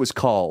 That's what it was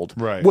called.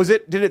 Right.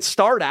 Did it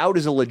start out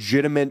as a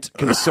legitimate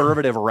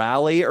conservative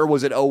rally, or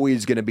was it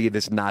always going to be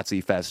this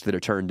Nazi fest that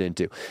it turned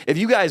into? If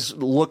you guys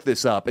look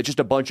this up, it's just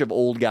a bunch of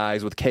old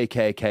guys with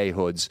KKK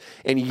hoods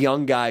and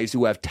young guys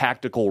who have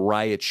tactical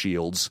riot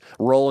shields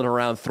rolling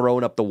around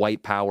throwing up the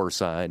white power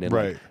sign and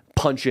like,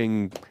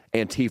 punching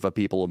Antifa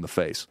people in the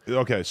face.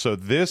 Okay, so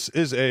this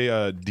is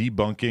a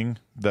debunking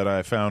that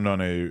I found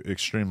on a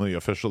extremely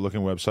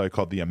official-looking website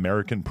called the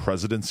American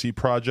Presidency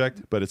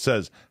Project, but it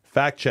says,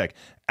 fact check,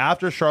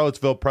 after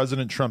Charlottesville,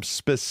 President Trump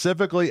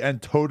specifically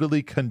and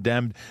totally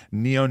condemned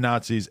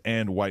neo-Nazis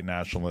and white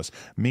nationalists.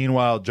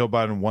 Meanwhile, Joe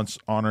Biden once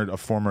honored a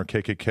former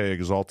KKK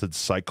exalted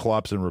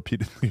Cyclops and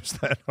repeatedly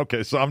used that.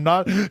 Okay, so I'm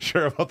not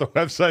sure about the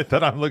website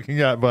that I'm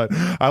looking at, but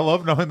I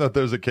love knowing that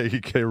there's a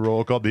KKK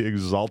role called the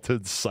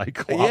exalted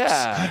Cyclops.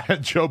 Yeah.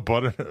 And Joe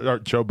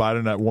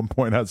Biden at one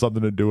point had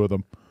something to do with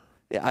him.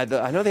 Yeah,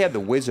 I know they had the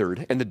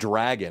Wizard and the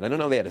Dragon. I don't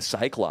know they had a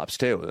Cyclops,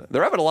 too.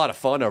 They're having a lot of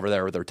fun over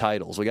there with their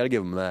titles. We got to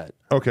give them that.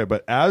 Okay,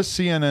 but as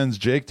CNN's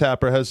Jake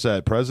Tapper has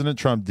said, President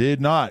Trump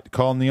did not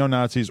call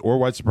neo-Nazis or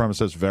white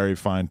supremacists very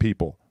fine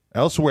people.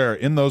 Elsewhere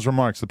in those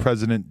remarks, the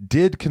president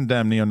did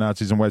condemn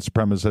neo-Nazis and white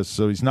supremacists,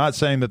 so he's not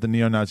saying that the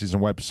neo-Nazis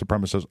and white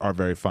supremacists are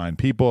very fine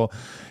people.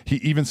 He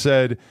even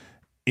said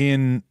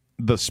in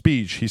the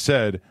speech, he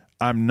said,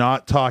 I'm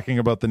not talking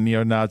about the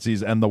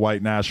neo-Nazis and the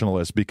white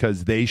nationalists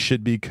because they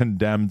should be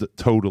condemned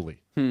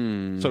totally.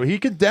 So he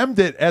condemned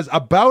it as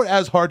about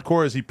as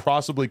hardcore as he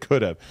possibly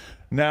could have.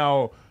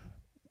 Now,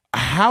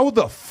 how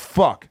the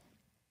fuck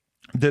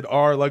did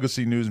our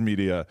legacy news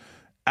media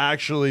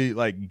actually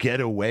like get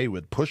away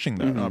with pushing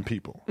that on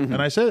people?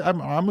 And I said,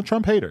 I'm a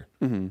Trump hater,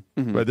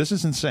 but this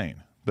is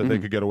insane that they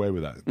could get away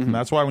with that. And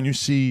that's why when you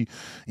see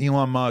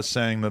Elon Musk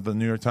saying that the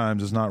New York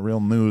Times is not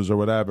real news or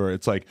whatever,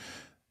 it's like,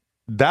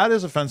 that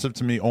is offensive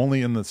to me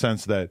only in the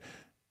sense that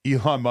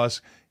Elon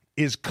Musk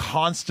is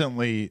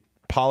constantly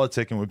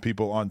politicking with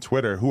people on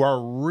Twitter who are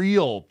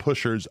real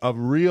pushers of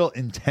real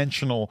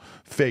intentional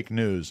fake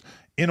news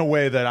in a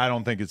way that I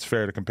don't think it's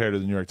fair to compare to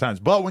the New York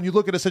Times. But when you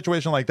look at a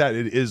situation like that,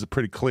 it is a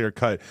pretty clear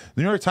cut.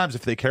 The New York Times,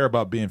 if they care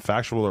about being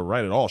factual or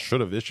right at all,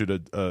 should have issued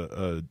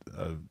a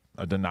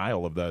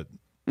denial of that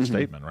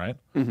statement, right?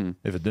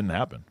 If it didn't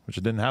happen, which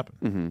it didn't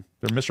happen.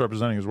 They're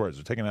misrepresenting his words.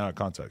 They're taking it out of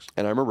context.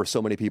 And I remember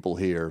so many people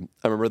here.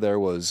 I remember there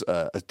was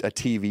a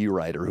TV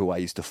writer who I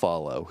used to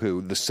follow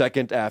who the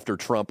second after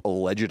Trump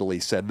allegedly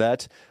said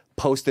that,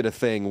 posted a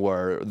thing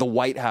where the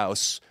White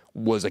House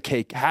had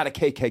a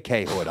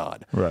KKK hood on.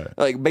 Right.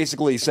 Like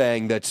basically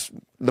saying that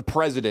the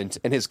president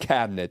and his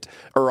cabinet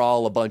are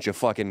all a bunch of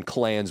fucking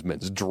Klansmen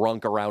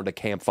drunk around a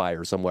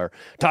campfire somewhere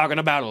talking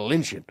about a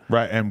lynching.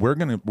 Right. And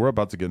we're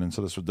about to get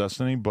into this with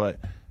Destiny, but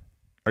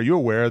are you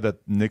aware that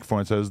Nick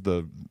Fuentes,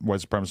 the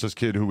white supremacist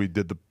kid who we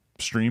did the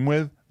stream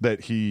with,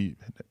 that he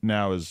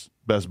now is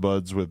best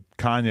buds with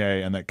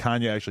Kanye, and that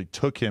Kanye actually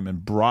took him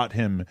and brought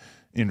him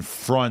in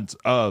front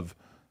of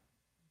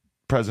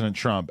President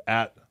Trump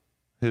at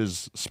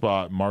his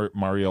spot,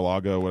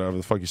 Mar-a-Lago, whatever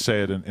the fuck you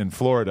say it, in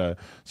Florida.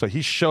 So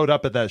he showed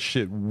up at that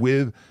shit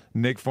with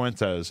Nick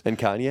Fuentes. And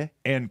Kanye?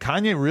 And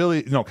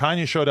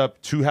Kanye showed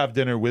up to have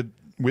dinner with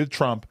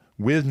Trump,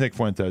 with Nick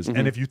Fuentes.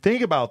 And if you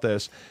think about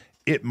this,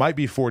 it might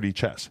be 4D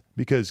chess,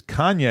 because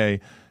Kanye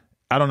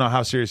I don't know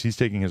how serious he's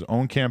taking his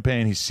own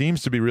campaign. He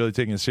seems to be really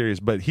taking it serious,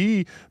 but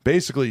he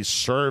basically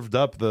served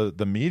up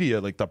the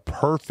media like the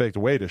perfect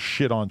way to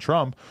shit on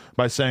Trump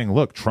by saying,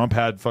 look, Trump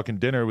had fucking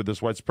dinner with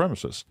this white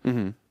supremacist.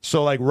 Mm-hmm.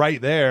 So like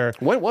right there.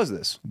 When was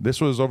this?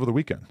 This was over the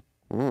weekend.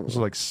 It was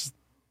like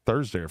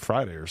Thursday or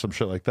Friday or some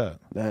shit like that.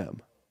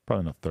 Damn.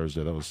 Probably not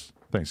Thursday. That was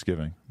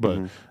Thanksgiving, but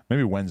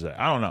maybe Wednesday.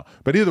 I don't know.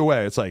 But either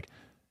way, it's like,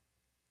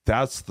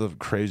 that's the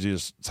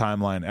craziest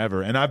timeline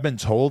ever. And I've been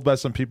told by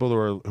some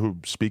people who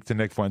speak to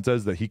Nick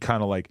Fuentes that he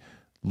kind of like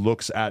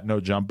looks at No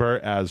Jumper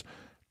as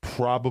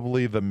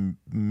probably the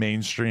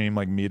mainstream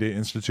like media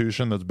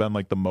institution that's been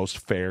like the most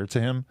fair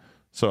to him.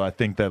 So I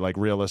think that like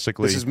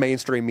realistically, this is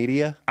mainstream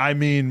media. I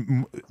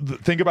mean,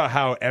 think about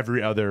how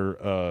every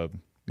other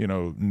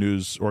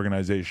news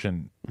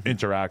organization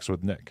interacts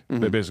with Nick.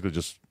 They basically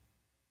just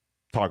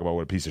talk about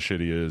what a piece of shit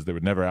he is. They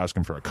would never ask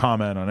him for a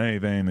comment on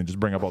anything. They just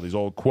bring up all these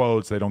old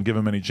quotes. They don't give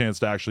him any chance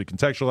to actually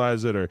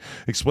contextualize it or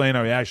explain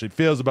how he actually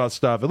feels about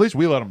stuff. At least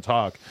we let him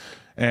talk.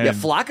 And yeah,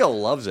 Flacco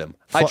loves him.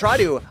 I try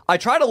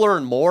to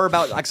learn more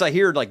about, because I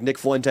hear like Nick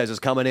Fuentes is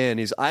coming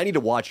in. I need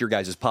to watch your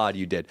guys' pod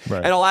you did.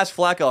 Right. And I'll ask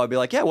Flacco, I'll be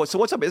like, yeah, so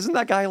what's up? Isn't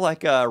that guy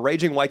like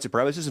raging white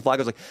supremacist? And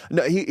Flacco's like,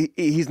 no,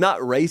 he's not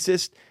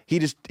racist.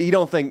 He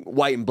don't think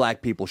white and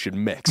black people should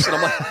mix. And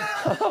I'm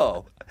like,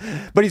 oh.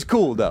 But he's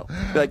cool though.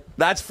 Like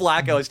that's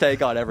Flacco's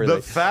take on everything.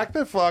 The fact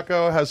that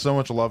Flacco has so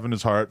much love in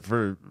his heart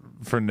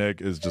for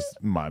Nick is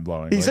just mind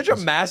blowing. He's such a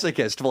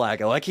masochist,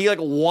 Flacco. Like he like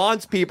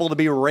wants people to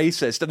be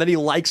racist, and then he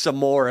likes them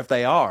more if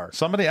they are.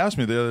 Somebody asked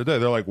me the other day.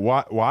 They're like,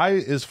 "Why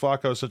is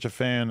Flacco such a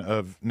fan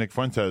of Nick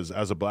Fuentes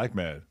as a black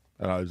man?"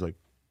 And I was like,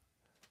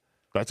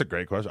 "That's a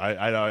great question.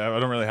 I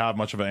don't really have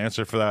much of an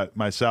answer for that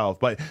myself."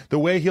 But the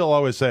way he'll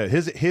always say it,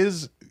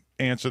 his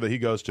answer that he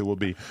goes to will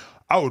be,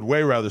 I would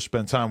way rather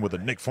spend time with a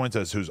Nick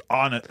Fuentes who's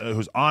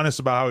honest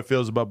about how he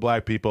feels about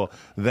black people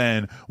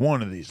than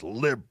one of these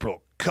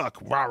liberal cuck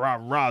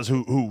rah-rah-rahs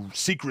who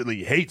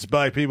secretly hates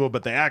black people,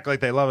 but they act like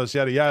they love us,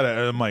 yada, yada. And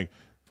I'm like,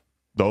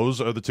 those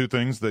are the two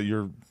things that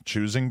you're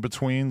choosing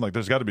between? Like,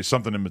 there's got to be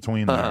something in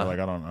between there. Like,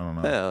 I don't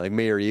know. Yeah, like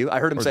me or you. I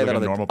heard him say that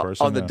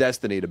on the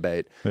Destiny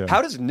debate. Yeah.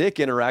 How does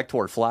Nick interact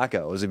toward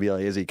Flacco?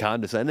 Is he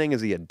condescending?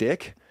 Is he a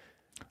dick?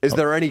 Is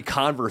there any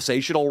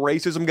conversational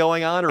racism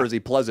going on, or is he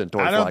pleasant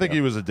toward Flacco? I don't think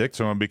he was a dick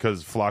to him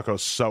because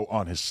Flacco's so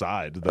on his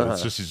side that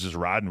he's just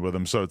riding with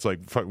him. So it's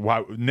like,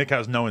 why Nick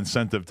has no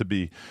incentive to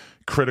be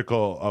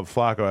critical of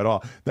Flacco at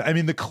all. I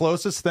mean, the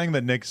closest thing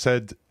that Nick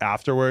said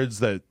afterwards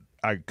that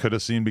I could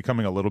have seen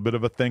becoming a little bit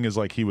of a thing is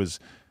like he was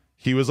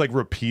like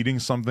repeating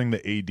something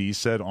that AD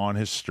said on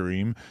his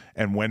stream,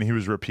 and when he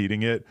was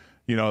repeating it,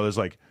 there's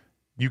like,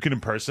 you can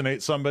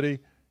impersonate somebody,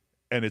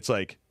 and it's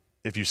like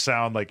if you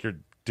sound like you're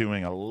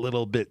doing a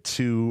little bit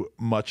too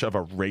much of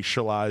a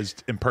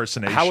racialized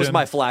impersonation. How was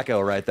my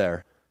Flacco right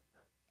there?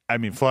 I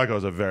mean, Flacco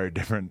is a very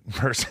different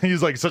person.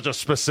 He's like such a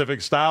specific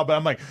style, but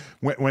I'm like,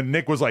 when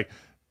Nick was like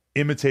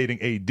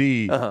imitating AD,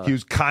 he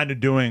was kind of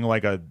doing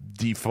like a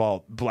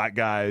default black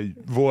guy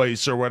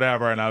voice or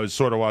whatever, and I was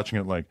sort of watching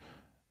it like,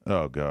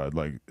 oh God,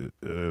 like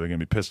they're gonna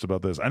be pissed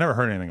about this. I never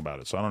heard anything about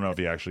it, so I don't know if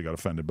he actually got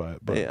offended by it.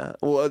 But yeah,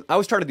 well, I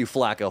was trying to do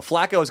Flacco.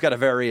 Flacco's got a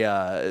very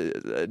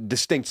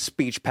distinct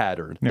speech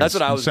pattern. Yeah, that's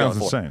what I was going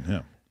for. Sounds insane.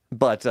 Yeah,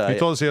 but he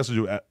told us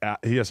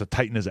he has to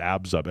tighten his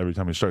abs up every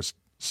time he starts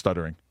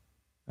stuttering,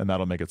 and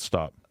that'll make it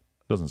stop.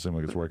 Doesn't seem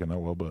like it's working that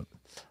well, but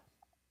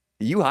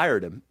you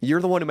hired him.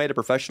 You're the one who made a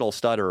professional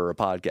stutterer a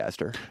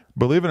podcaster.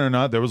 Believe it or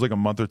not, there was like a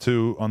month or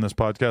two on this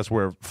podcast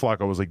where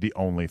Flacco was like the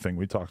only thing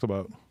we talked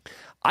about.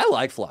 I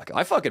like Flacco.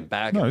 I fucking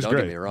back him. He's Don't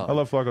great. get me wrong. I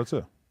love Flacco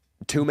too.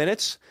 2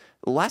 minutes?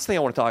 The last thing I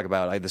want to talk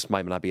about, this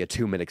might not be a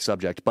 2-minute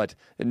subject, but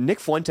Nick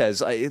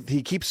Fuentes,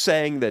 he keeps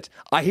saying that,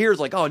 I hear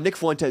it's like, oh, Nick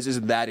Fuentes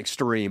isn't that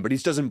extreme, but he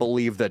doesn't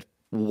believe that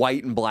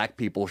white and black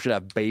people should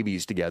have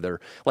babies together.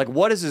 Like,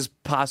 what is his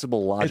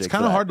possible logic? It's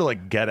kind of hard to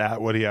like get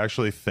at what he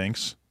actually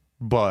thinks,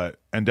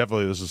 and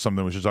definitely this is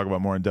something we should talk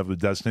about more in depth with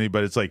Destiny,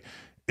 but it's like,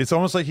 it's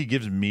almost like he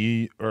gives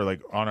me, or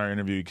like on our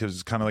interview, because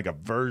it's kind of like a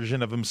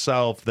version of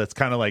himself that's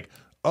kind of like,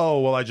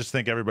 oh, well, I just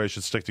think everybody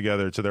should stick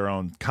together to their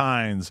own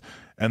kinds.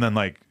 And then,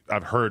 like,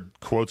 I've heard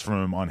quotes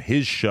from him on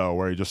his show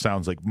where he just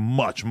sounds like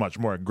much, much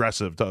more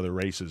aggressive to other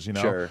races,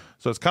 Sure.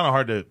 So it's kind of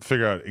hard to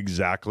figure out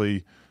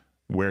exactly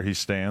where he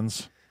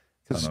stands.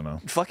 I don't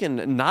know.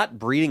 Fucking not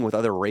breeding with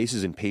other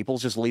races and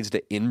peoples just leads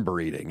to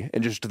inbreeding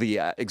and just the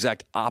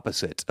exact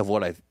opposite of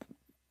what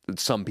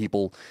some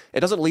people,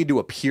 it doesn't lead to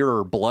a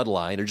pure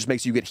bloodline. It just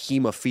makes you get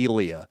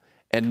hemophilia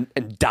and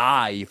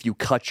die if you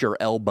cut your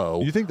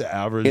elbow. You think the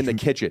average in the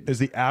kitchen is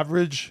the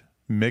average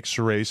mixed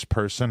race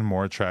person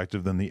more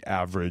attractive than the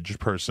average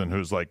person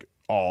who's like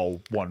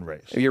all one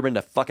race? Have you ever been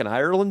to fucking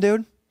Ireland,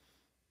 dude?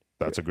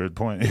 That's a good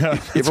point. Yeah,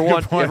 you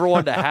ever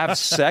want to have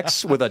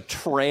sex with a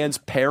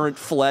transparent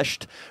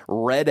fleshed,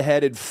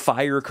 red-headed,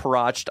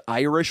 fire-crotched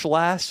Irish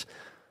lass?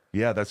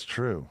 Yeah, that's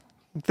true.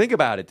 Think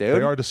about it, dude.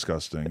 They are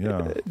disgusting,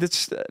 yeah.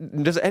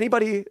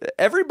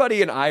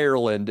 Everybody in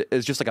Ireland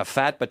is just like a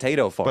fat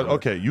potato farmer. But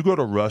okay, you go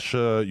to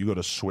Russia, you go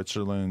to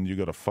Switzerland, you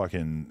go to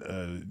fucking,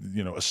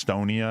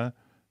 Estonia.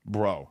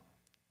 Bro,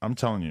 I'm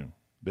telling you,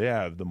 They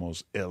have the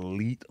most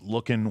elite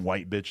looking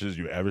white bitches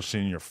you ever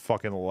seen in your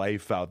fucking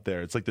life out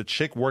there. It's like the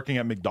chick working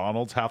at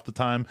McDonald's half the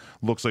time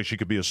looks like she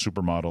could be a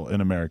supermodel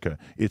in America.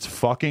 It's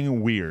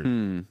fucking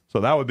weird. So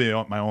that would be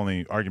my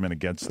only argument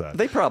against that.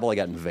 They probably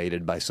got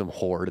invaded by some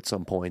horde at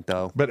some point,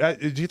 though.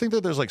 But do you think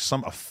that there's like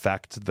some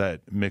effect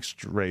that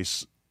mixed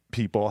race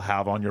people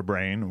have on your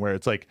brain where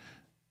it's like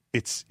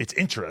it's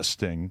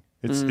interesting?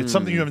 It's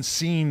something you haven't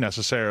seen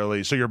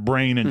necessarily, so your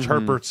brain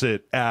interprets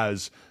it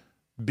as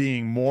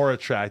being more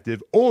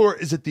attractive, or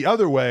is it the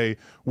other way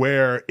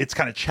where it's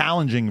kind of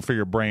challenging for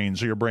your brain,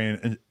 so your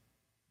brain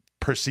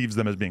perceives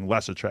them as being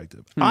less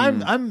attractive?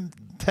 I'm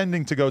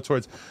tending to go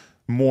towards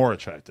more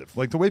attractive,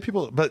 like the way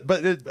people, but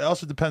it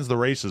also depends the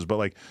races. But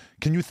like,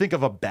 can you think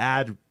of a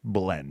bad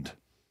blend?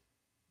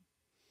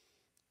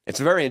 It's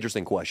a very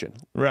interesting question.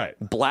 Right.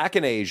 Black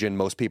and Asian,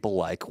 most people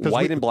like.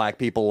 White and black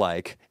people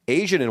like.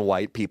 Asian and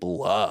white people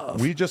love.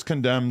 We just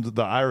condemned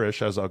the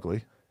Irish as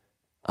ugly.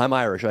 I'm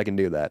Irish. I can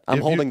do that.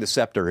 I'm holding the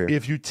scepter here.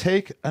 If you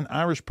take an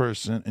Irish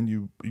person and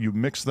you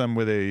mix them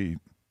with a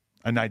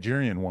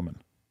Nigerian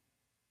woman,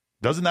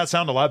 doesn't that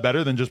sound a lot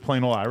better than just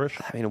plain old Irish?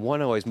 I mean,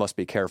 one always must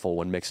be careful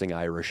when mixing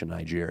Irish and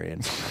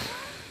Nigerian.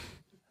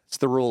 It's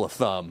the rule of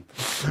thumb.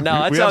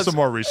 No, we have some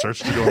more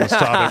research to do on this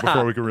topic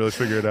before we can really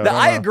figure it out.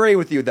 I agree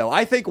with you, though.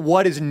 I think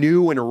what is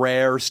new and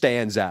rare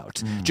stands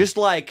out. Just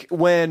like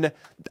when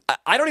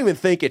I don't even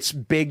think it's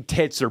big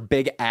tits or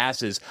big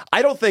asses.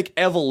 I don't think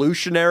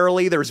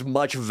evolutionarily there's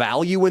much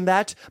value in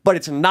that, but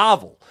it's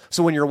novel.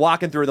 So when you're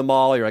walking through the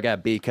mall, you're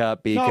like, B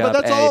cup, B cup. No, but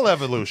that's all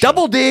evolution.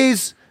 Double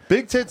D's.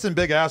 Big tits and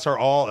big ass are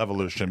all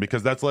evolution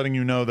because that's letting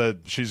you know that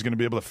she's going to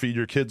be able to feed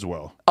your kids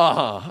well.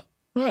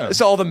 Yeah.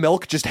 So all the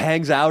milk just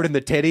hangs out in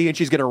the titty and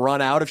she's going to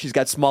run out if she's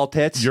got small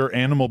tits? Your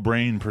animal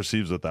brain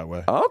perceives it that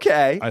way.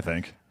 Okay.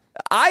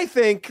 I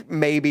think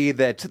maybe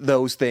that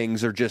those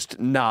things are just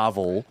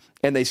novel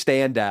and they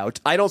stand out.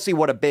 I don't see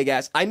what a big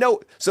ass... I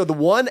know... So the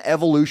one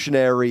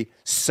evolutionary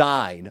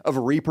sign of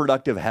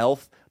reproductive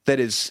health that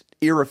is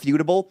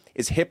irrefutable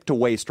is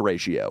hip-to-waist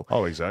ratio.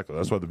 Oh, exactly.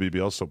 That's why the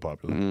BBL is so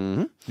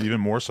popular. Even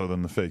more so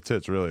than the fake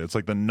tits, really. It's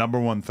like the number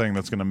one thing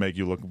that's going to make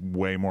you look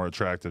way more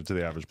attractive to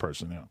the average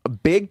person. Yeah. A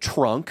big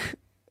trunk,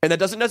 and that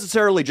doesn't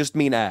necessarily just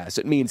mean ass.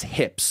 It means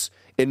hips.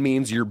 It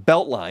means your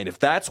belt line. If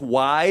that's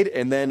wide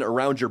and then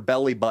around your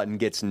belly button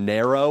gets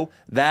narrow,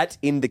 that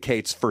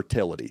indicates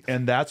fertility.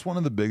 And that's one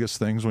of the biggest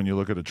things when you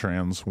look at a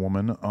trans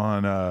woman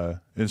on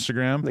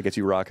Instagram. That gets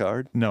you rock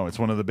hard? No, it's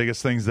one of the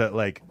biggest things that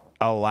like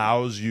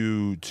allows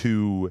you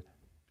to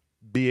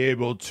be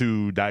able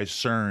to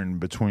discern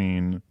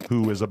between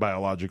who is a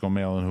biological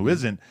male and who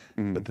isn't.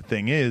 But the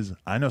thing is,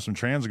 I know some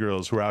trans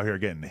girls who are out here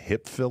getting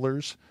hip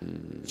fillers.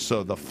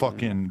 So the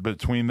fucking,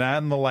 between that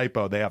and the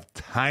lipo, they have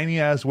tiny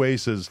ass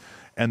waists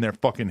and their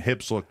fucking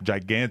hips look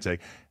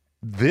gigantic.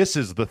 This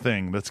is the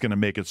thing that's going to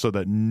make it so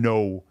that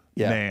no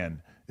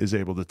man is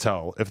able to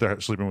tell if they're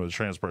sleeping with a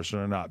trans person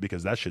or not,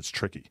 because that shit's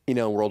tricky. You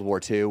know, in World War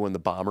II, when the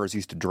bombers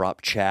used to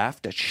drop chaff,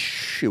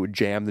 it would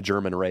jam the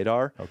German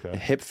radar. Okay.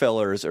 Hip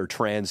fillers are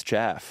trans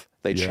chaff.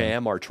 They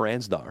jam our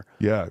transdar.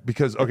 Yeah,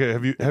 because,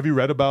 okay, have you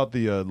read about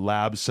the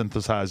lab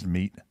synthesized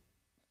meat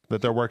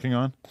that they're working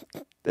on?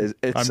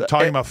 I'm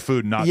talking about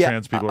food, not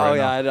trans people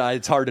right now.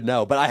 It's hard to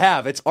know, but I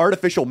have. It's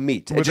artificial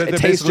meat. It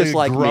tastes just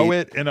like grow meat.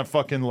 it in a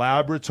fucking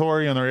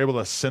laboratory, and they're able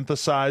to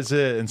synthesize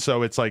it, and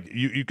so it's like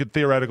you could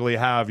theoretically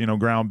have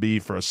ground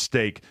beef or a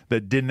steak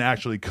that didn't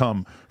actually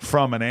come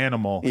from an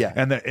animal. Yeah.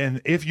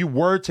 And if you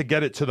were to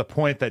get it to the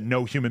point that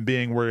no human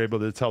being were able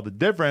to tell the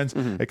difference,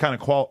 it kind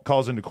of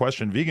calls into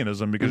question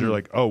veganism, because you're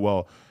like, oh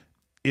well,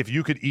 if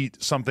you could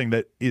eat something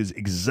that is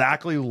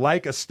exactly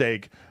like a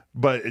steak,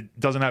 but it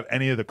doesn't have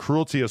any of the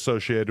cruelty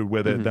associated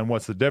with it, then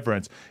what's the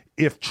difference?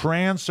 If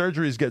trans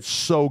surgeries get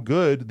so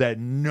good that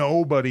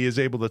nobody is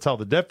able to tell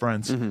the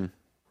difference,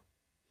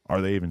 are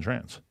they even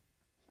trans?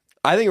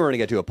 I think we're going to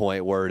get to a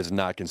point where it is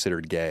not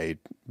considered gay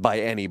by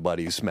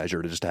anybody's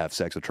measure to just have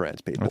sex with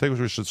trans people. I think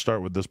we should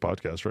start with this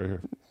podcast right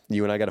here.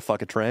 You and I got to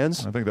fuck a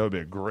trans? I think that would be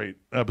a great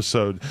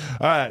episode.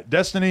 All right,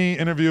 Destiny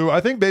interview.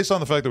 I think based on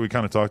the fact that we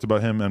kind of talked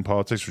about him and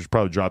politics, we should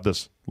probably drop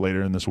this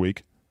later in this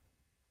week.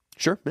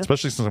 Sure. Yeah.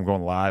 Especially since I'm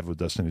going live with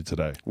Destiny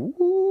today. Ooh.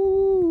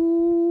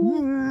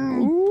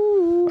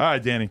 All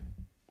right, Danny.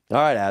 All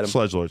right, Adam.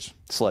 Sledgelords.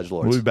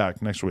 Sledgelords. We'll be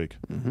back next week.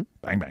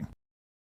 Bang, bang.